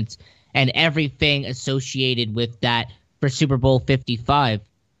achievements and everything associated with that for Super Bowl 55.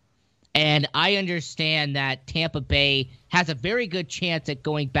 And I understand that Tampa Bay has a very good chance at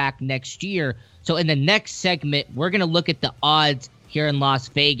going back next year. So in the next segment, we're going to look at the odds here in Las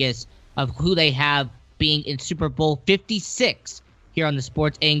Vegas of who they have being in Super Bowl 56 here on the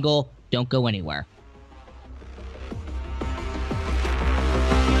Sports Angle. Don't go anywhere.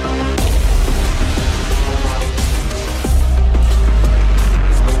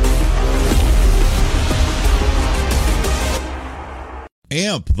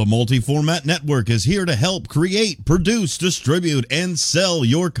 AMP, the multi-format network, is here to help create, produce, distribute, and sell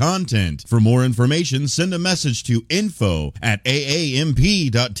your content. For more information, send a message to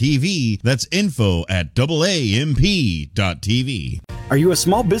info@aamp.tv. That's info@aamp.tv. Are you a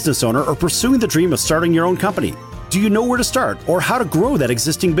small business owner or pursuing the dream of starting your own company? Do you know where to start or how to grow that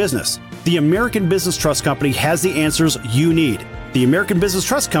existing business? The American Business Trust Company has the answers you need. The American Business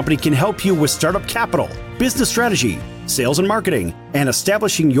Trust Company can help you with startup capital, business strategy, sales and marketing, and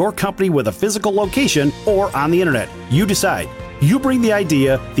establishing your company with a physical location or on the internet. You decide. You bring the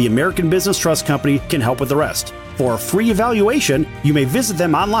idea, the American Business Trust Company can help with the rest. For a free evaluation, you may visit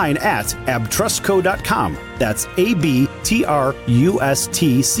them online at abtrustco.com. That's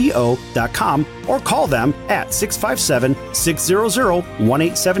abtrustco.com, or call them at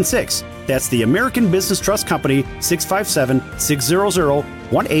 657-600-1876. That's the American Business Trust Company,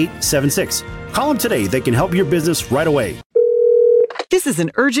 657-600-1876. Call them today. They can help your business right away. This is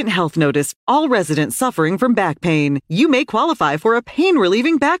an urgent health notice. All residents suffering from back pain. You may qualify for a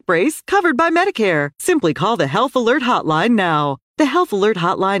pain-relieving back brace covered by Medicare. Simply call the Health Alert Hotline now. The Health Alert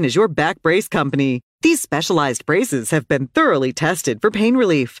Hotline is your back brace company. These specialized braces have been thoroughly tested for pain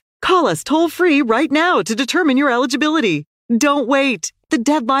relief. Call us toll-free right now to determine your eligibility. Don't wait. The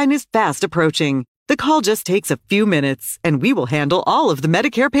deadline is fast approaching. The call just takes a few minutes, and we will handle all of the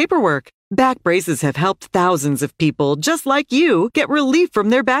Medicare paperwork. Back braces have helped thousands of people just like you get relief from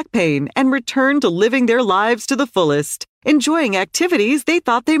their back pain and return to living their lives to the fullest, enjoying activities they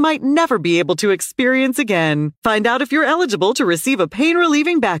thought they might never be able to experience again. Find out if you're eligible to receive a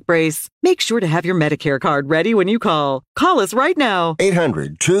pain-relieving back brace. Make sure to have your Medicare card ready when you call. Call us right now.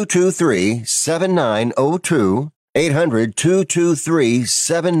 800-223-7902.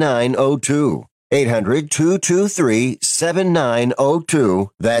 800-223-7902. 800-223-7902.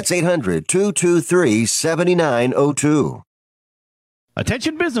 That's 800-223-7902.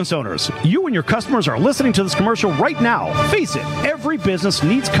 Attention business owners, you and your customers are listening to this commercial right now. Face it, every business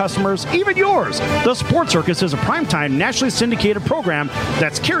needs customers, even yours. The Sports Circus is a primetime nationally syndicated program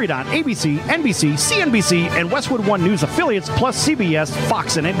that's carried on ABC, NBC, CNBC, and Westwood One News affiliates, plus CBS,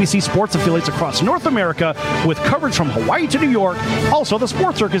 Fox, and NBC Sports affiliates across North America, with coverage from Hawaii to New York. Also, the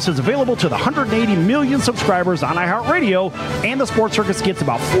Sports Circus is available to the 180 million subscribers on iHeartRadio, and the Sports Circus gets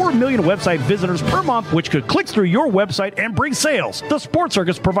about 4 million website visitors per month, which could click through your website and bring sales. The Sports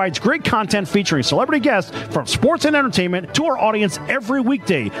Circus provides great content featuring celebrity guests from sports and entertainment to our audience every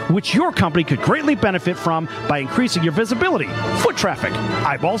weekday, which your company could greatly benefit from by increasing your visibility, foot traffic,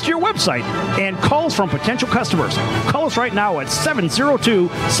 eyeballs to your website, and calls from potential customers. Call us right now at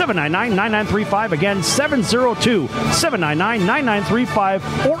 702-799-9935. Again,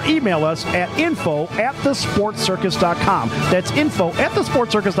 702-799-9935, or email us at info@thesportscircus.com. That's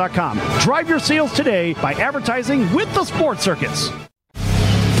info@thesportscircus.com. Drive your sales today by advertising with the Sports Circus.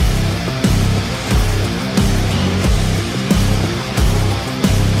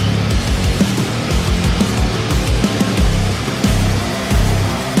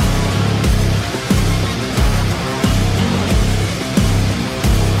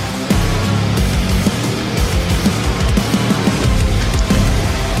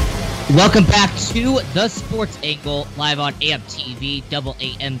 Welcome back to The Sports Angle, live on AMTV, double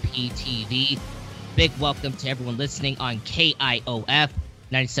AMP TV. Big welcome to everyone listening on KIOF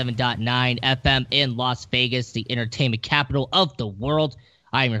 97.9 FM in Las Vegas, the entertainment capital of the world.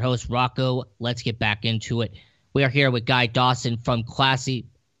 I am your host, Rocco. Let's get back into it. We are here with Guy Dawson from Classy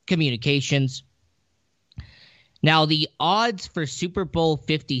Communications. Now, the odds for Super Bowl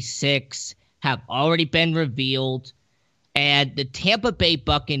 56 have already been revealed, and the Tampa Bay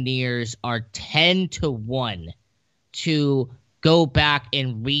Buccaneers are 10-1 to go back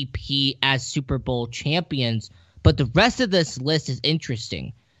and repeat as Super Bowl champions. But the rest of this list is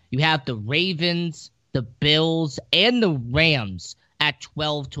interesting. You have the Ravens, the Bills, and the Rams at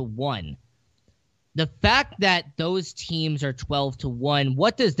 12-1. The fact that those teams are 12-1,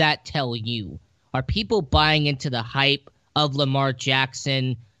 what does that tell you? Are people buying into the hype of Lamar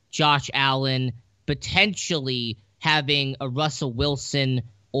Jackson, Josh Allen, potentially having a Russell Wilson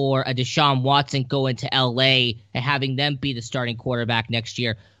or a Deshaun Watson go into LA and having them be the starting quarterback next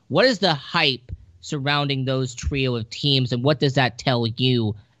year? What is the hype surrounding those trio of teams, and what does that tell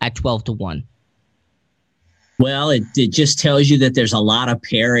you at 12-1? Well, it just tells you that there's a lot of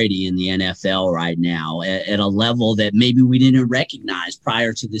parity in the NFL right now at a level that maybe we didn't recognize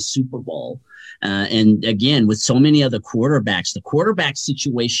prior to this Super Bowl. And again, with so many other quarterbacks, the quarterback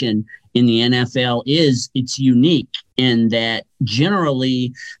situation in the NFL it's unique in that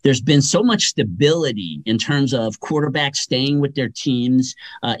generally there's been so much stability in terms of quarterbacks staying with their teams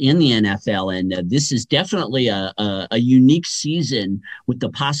in the NFL. And this is definitely a unique season with the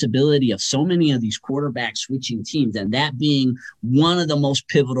possibility of so many of these quarterbacks switching teams, and that being one of the most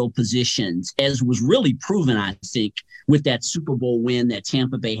pivotal positions, as was really proven, I think, with that Super Bowl win that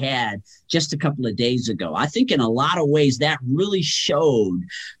Tampa Bay had just a couple of days ago. I think in a lot of ways that really showed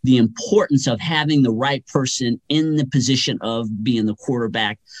the importance of having the right person in the position of being the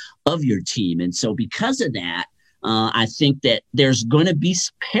quarterback of your team. And so because of that, I think that there's going to be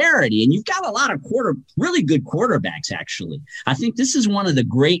parity, and you've got a lot of really good quarterbacks, actually. I think this is one of the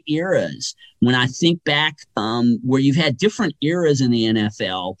great eras when I think back where you've had different eras in the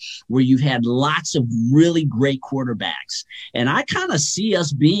NFL where you've had lots of really great quarterbacks. And I kind of see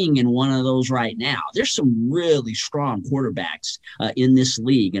us being in one of those right now. There's some really strong quarterbacks in this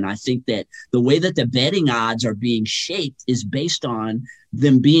league. And I think that the way that the betting odds are being shaped is based on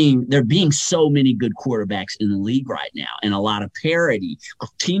there being so many good quarterbacks in the league right now and a lot of parity,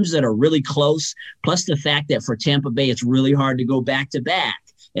 teams that are really close, plus the fact that for Tampa Bay, it's really hard to go back to back,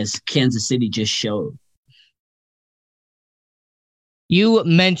 as Kansas City just showed. You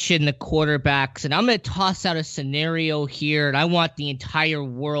mentioned the quarterbacks, and I'm going to toss out a scenario here, and I want the entire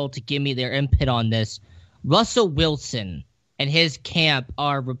world to give me their input on this. Russell Wilson and his camp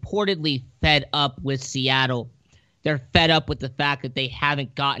are reportedly fed up with Seattle. They're fed up with the fact that they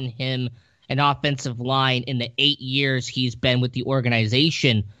haven't gotten him an offensive line in the 8 years he's been with the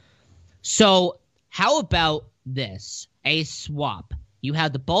organization. So how about this? A swap. You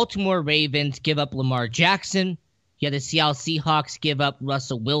have the Baltimore Ravens give up Lamar Jackson. You have the Seattle Seahawks give up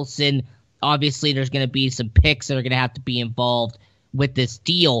Russell Wilson. Obviously, there's going to be some picks that are going to have to be involved with this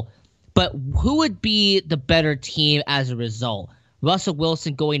deal. But who would be the better team as a result? Russell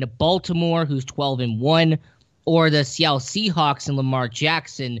Wilson going to Baltimore, who's 12-1, or the Seattle Seahawks and Lamar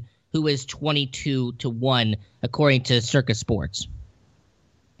Jackson, who is 22-1, according to Circus Sports?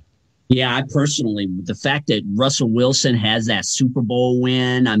 Yeah, I personally, the fact that Russell Wilson has that Super Bowl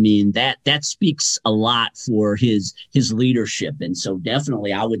win, I mean, that speaks a lot for his leadership. And so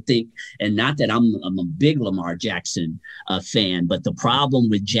definitely I would think, and not that I'm a big Lamar Jackson fan, but the problem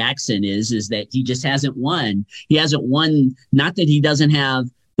with Jackson is that he just hasn't won. He hasn't won, not that he doesn't have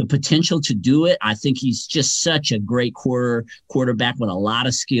the potential to do it. I think he's just such a great quarterback with a lot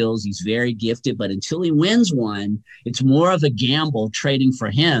of skills. He's very gifted, but until he wins one, it's more of a gamble trading for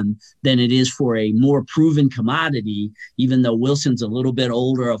him than it is for a more proven commodity, even though Wilson's a little bit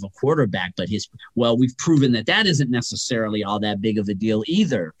older of a quarterback, but we've proven that isn't necessarily all that big of a deal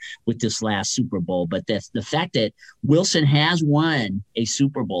either with this last Super Bowl. But that's the fact that Wilson has won a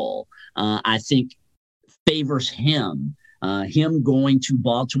Super Bowl, I think favors him. Him going to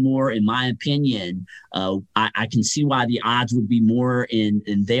Baltimore, in my opinion, I can see why the odds would be more in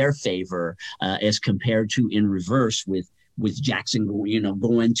their favor as compared to in reverse with Jackson,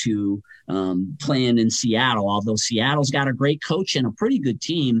 going to playing in Seattle. Although Seattle's got a great coach and a pretty good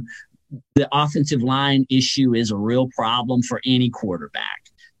team, the offensive line issue is a real problem for any quarterback.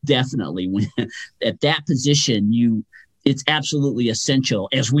 Definitely, when at that position, it's absolutely essential,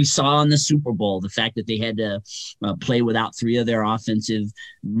 as we saw in the Super Bowl, the fact that they had to play without three of their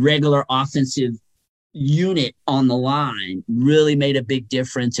regular offensive unit on the line really made a big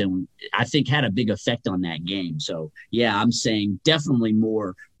difference, and I think had a big effect on that game. So, yeah, I'm saying definitely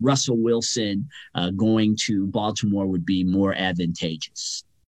more Russell Wilson going to Baltimore would be more advantageous.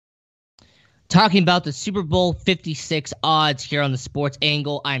 Talking about the Super Bowl 56 odds here on the Sports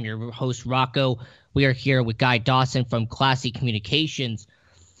Angle, I'm your host, Rocco. We are here with Guy Dawson from Classy Communications.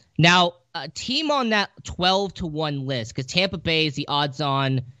 Now, a team on that 12-1 list, because Tampa Bay is the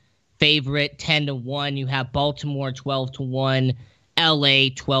odds-on favorite, 10-1. You have Baltimore 12-1, LA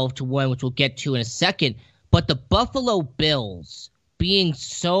 12-1, which we'll get to in a second. But the Buffalo Bills being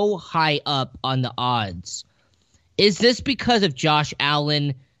so high up on the odds, is this because of Josh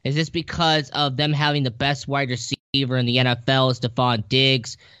Allen? Is this because of them having the best wide receiver in the NFL, Stephon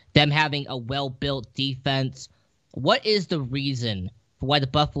Diggs? Them having a well-built defense? What is the reason for why the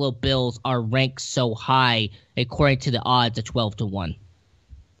Buffalo Bills are ranked so high according to the odds at 12-1?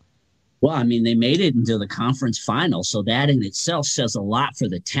 Well, I mean, they made it into the conference final, so that in itself says a lot for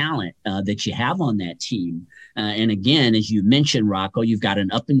the talent that you have on that team. And again, as you mentioned, Rocco, you've got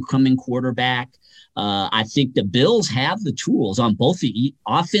an up-and-coming quarterback. I think the Bills have the tools on both the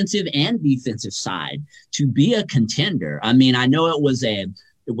offensive and defensive side to be a contender. I mean, I know it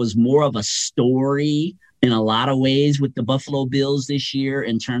was more of a story in a lot of ways with the Buffalo Bills this year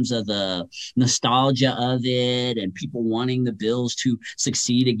in terms of the nostalgia of it and people wanting the Bills to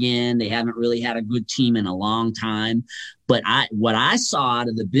succeed again. They haven't really had a good team in a long time. But what I saw out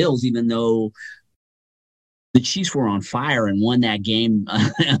of the Bills, even though the Chiefs were on fire and won that game,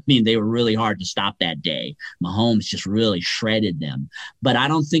 I mean, they were really hard to stop that day. Mahomes just really shredded them. But I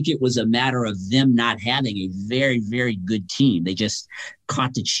don't think it was a matter of them not having a very, very good team. They just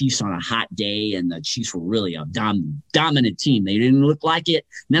caught the Chiefs on a hot day, and the Chiefs were really a dominant team. They didn't look like it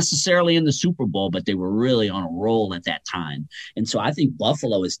necessarily in the Super Bowl, but they were really on a roll at that time. And so I think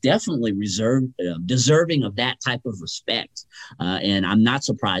Buffalo is definitely deserving of that type of respect. And I'm not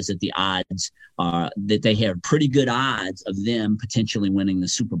surprised that the odds are that they have pretty good odds of them potentially winning the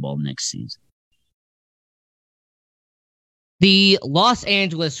Super Bowl next season. The Los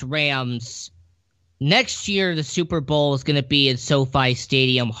Angeles Rams, next year the Super Bowl is going to be in SoFi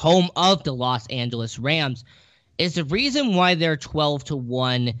Stadium, home of the Los Angeles Rams. Is the reason why they're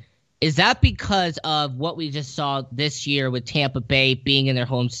 12-1, is that because of what we just saw this year with Tampa Bay being in their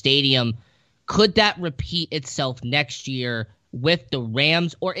home stadium? Could that repeat itself next year with the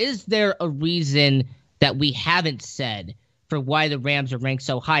Rams? Or is there a reason that we haven't said for why the Rams are ranked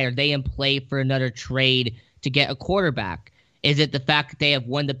so high? Are they in play for another trade to get a quarterback? Is it the fact that they have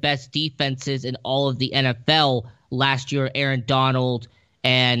one of the best defenses in all of the NFL last year, Aaron Donald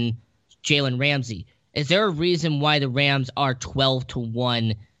and Jalen Ramsey? Is there a reason why the Rams are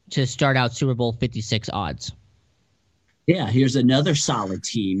 12-1 to start out Super Bowl 56 odds? Yeah, here's another solid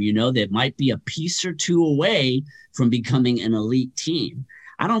team, that might be a piece or two away from becoming an elite team.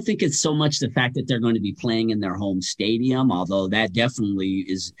 I don't think it's so much the fact that they're going to be playing in their home stadium, although that definitely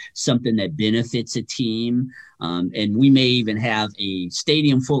is something that benefits a team. And we may even have a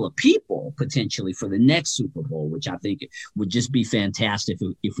stadium full of people potentially for the next Super Bowl, which I think would just be fantastic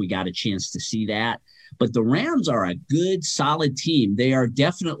if we got a chance to see that. But the Rams are a good, solid team. They are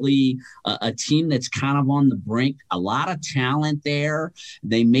definitely a team that's kind of on the brink. A lot of talent there.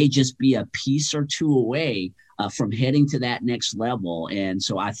 They may just be a piece or two away from heading to that next level. And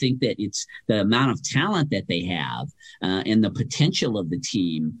so I think that it's the amount of talent that they have and the potential of the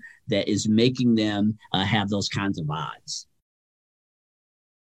team that is making them have those kinds of odds.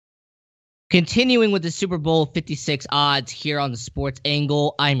 Continuing with the Super Bowl 56 odds here on the Sports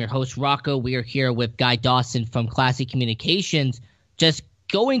Angle, I'm your host, Rocco. We are here with Guy Dawson from Classy Communications. Just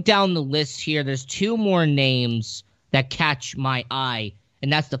going down the list here, there's two more names that catch my eye,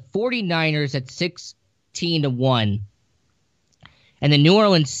 and that's the 49ers at 16-1 and the New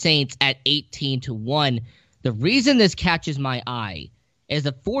Orleans Saints at 18-1. The reason this catches my eye is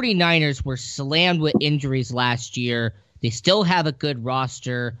the 49ers were slammed with injuries last year. They still have a good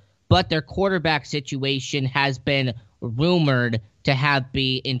roster, but their quarterback situation has been rumored to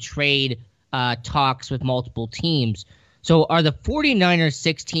be in trade talks with multiple teams. So are the 49ers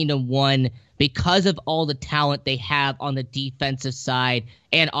 16-1 because of all the talent they have on the defensive side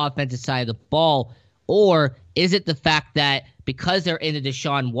and offensive side of the ball? Or is it the fact that because they're in the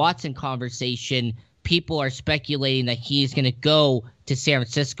Deshaun Watson conversation, people are speculating that he's going to go to San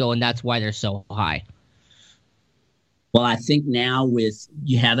Francisco and that's why they're so high? Well, I think now with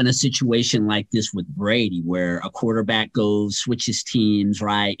you having a situation like this with Brady, where a quarterback switches teams,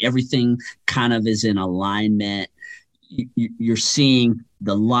 right? Everything kind of is in alignment. You're seeing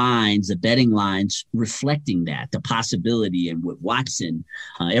the lines, the betting lines reflecting that, the possibility. And with Watson,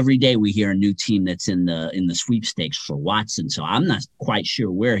 every day we hear a new team that's in the sweepstakes for Watson. So I'm not quite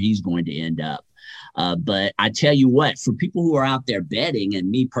sure where he's going to end up. But I tell you what, for people who are out there betting, and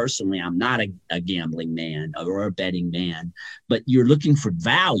me personally, I'm not a gambling man or a betting man, but you're looking for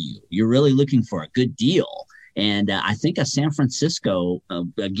value. You're really looking for a good deal. And I think of San Francisco,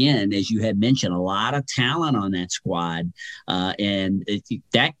 again, as you had mentioned, a lot of talent on that squad. And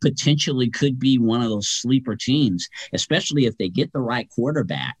that potentially could be one of those sleeper teams, especially if they get the right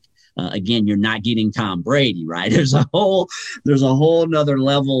quarterback. Again, you're not getting Tom Brady, right? There's a whole nother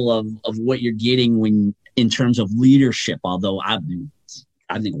level of what you're getting in terms of leadership. Although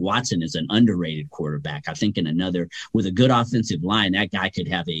I think Watson is an underrated quarterback. I think with a good offensive line, that guy could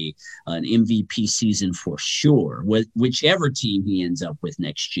have an MVP season for sure, with whichever team he ends up with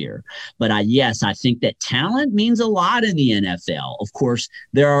next year. But yes, I think that talent means a lot in the NFL. Of course,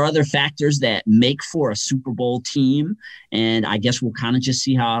 there are other factors that make for a Super Bowl team, and I guess we'll kind of just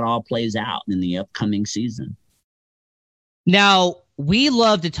see how it all plays out in the upcoming season. Now, we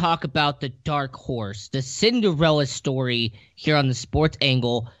love to talk about the dark horse, the Cinderella story here on the Sports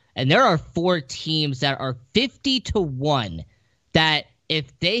Angle, and there are 4 teams that are 50-1 that,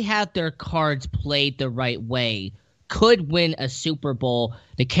 if they have their cards played the right way, could win a Super Bowl.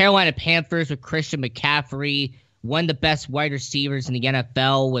 The Carolina Panthers with Christian McCaffrey, one of the best wide receivers in the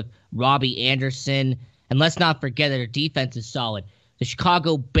NFL with Robbie Anderson, and let's not forget that their defense is solid. The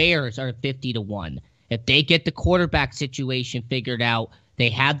Chicago Bears are 50-1. If they get the quarterback situation figured out, they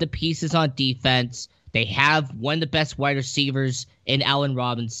have the pieces on defense, they have one of the best wide receivers in Allen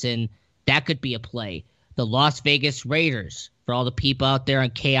Robinson, that could be a play. The Las Vegas Raiders, for all the people out there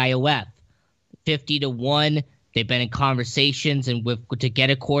on KIOF, 50-1. They've been in conversations and to get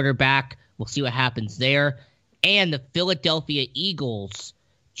a quarterback. We'll see what happens there. And the Philadelphia Eagles,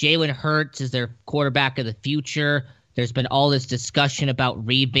 Jalen Hurts is their quarterback of the future. There's been all this discussion about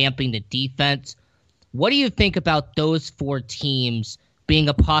revamping the defense. What do you think about those 4 teams being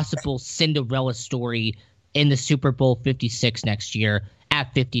a possible Cinderella story in the Super Bowl 56 next year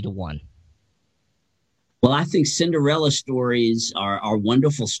at 50-1? Well, I think Cinderella stories are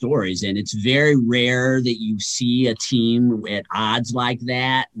wonderful stories, and it's very rare that you see a team at odds like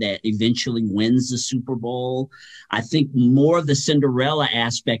that eventually wins the Super Bowl. I think more of the Cinderella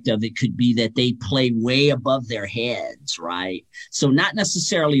aspect of it could be that they play way above their heads, right? So not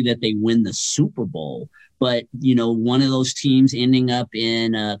necessarily that they win the Super Bowl, but, one of those teams ending up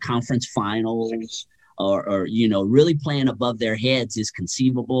in conference finals or really playing above their heads is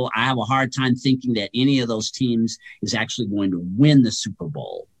conceivable. I have a hard time thinking that any of those teams is actually going to win the Super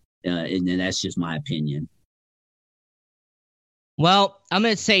Bowl. And that's just my opinion. Well, I'm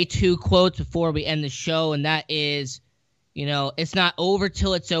going to say 2 quotes before we end the show, and that is, it's not over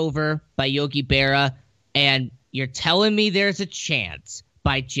till it's over by Yogi Berra, and You're Telling Me There's a Chance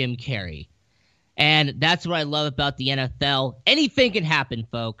by Jim Carrey. And that's what I love about the NFL. Anything can happen,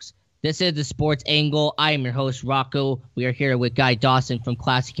 folks. This is the Sports Angle. I am your host, Rocco. We are here with Guy Dawson from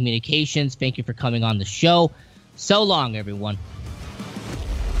Classic Communications. Thank you for coming on the show. So long, everyone.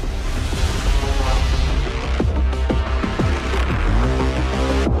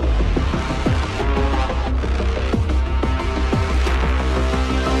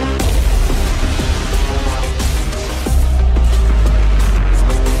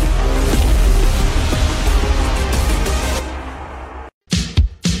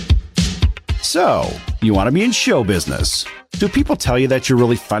 So, you want to be in show business. Do people tell you that you're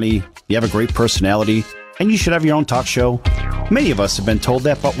really funny, you have a great personality, and you should have your own talk show? Many of us have been told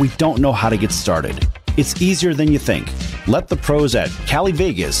that, but we don't know how to get started. It's easier than you think. Let the pros at Cali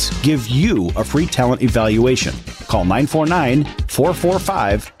Vegas give you a free talent evaluation. Call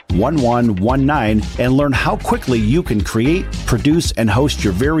 949-445-1119 and learn how quickly you can create, produce, and host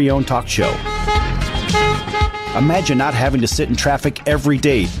your very own talk show. Imagine not having to sit in traffic every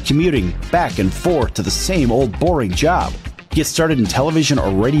day, commuting back and forth to the same old boring job. Get started in television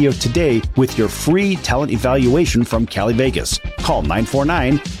or radio today with your free talent evaluation from Cali Vegas. Call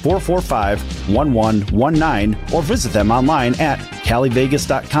 949-445-1119 or visit them online at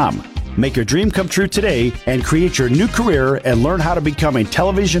calivegas.com. Make your dream come true today and create your new career and learn how to become a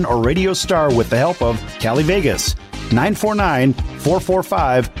television or radio star with the help of Cali Vegas.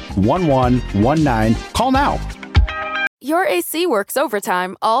 949-445-1119. Call now. Your AC works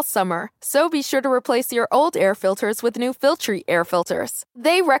overtime all summer, so be sure to replace your old air filters with new Filtry air filters.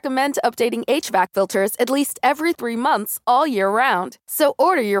 They recommend updating HVAC filters at least every 3 months all year round. So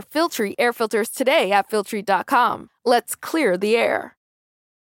order your Filtry air filters today at Filtry.com. Let's clear the air.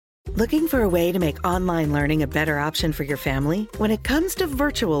 Looking for a way to make online learning a better option for your family? When it comes to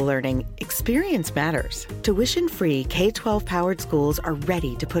virtual learning, experience matters. Tuition-free K-12-powered schools are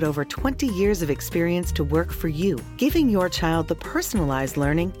ready to put over 20 years of experience to work for you, giving your child the personalized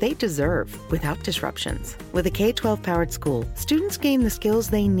learning they deserve without disruptions. With a K-12-powered school, students gain the skills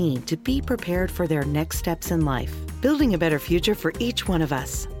they need to be prepared for their next steps in life, building a better future for each one of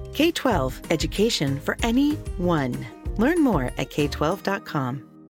us. K-12, education for anyone. Learn more at K12.com.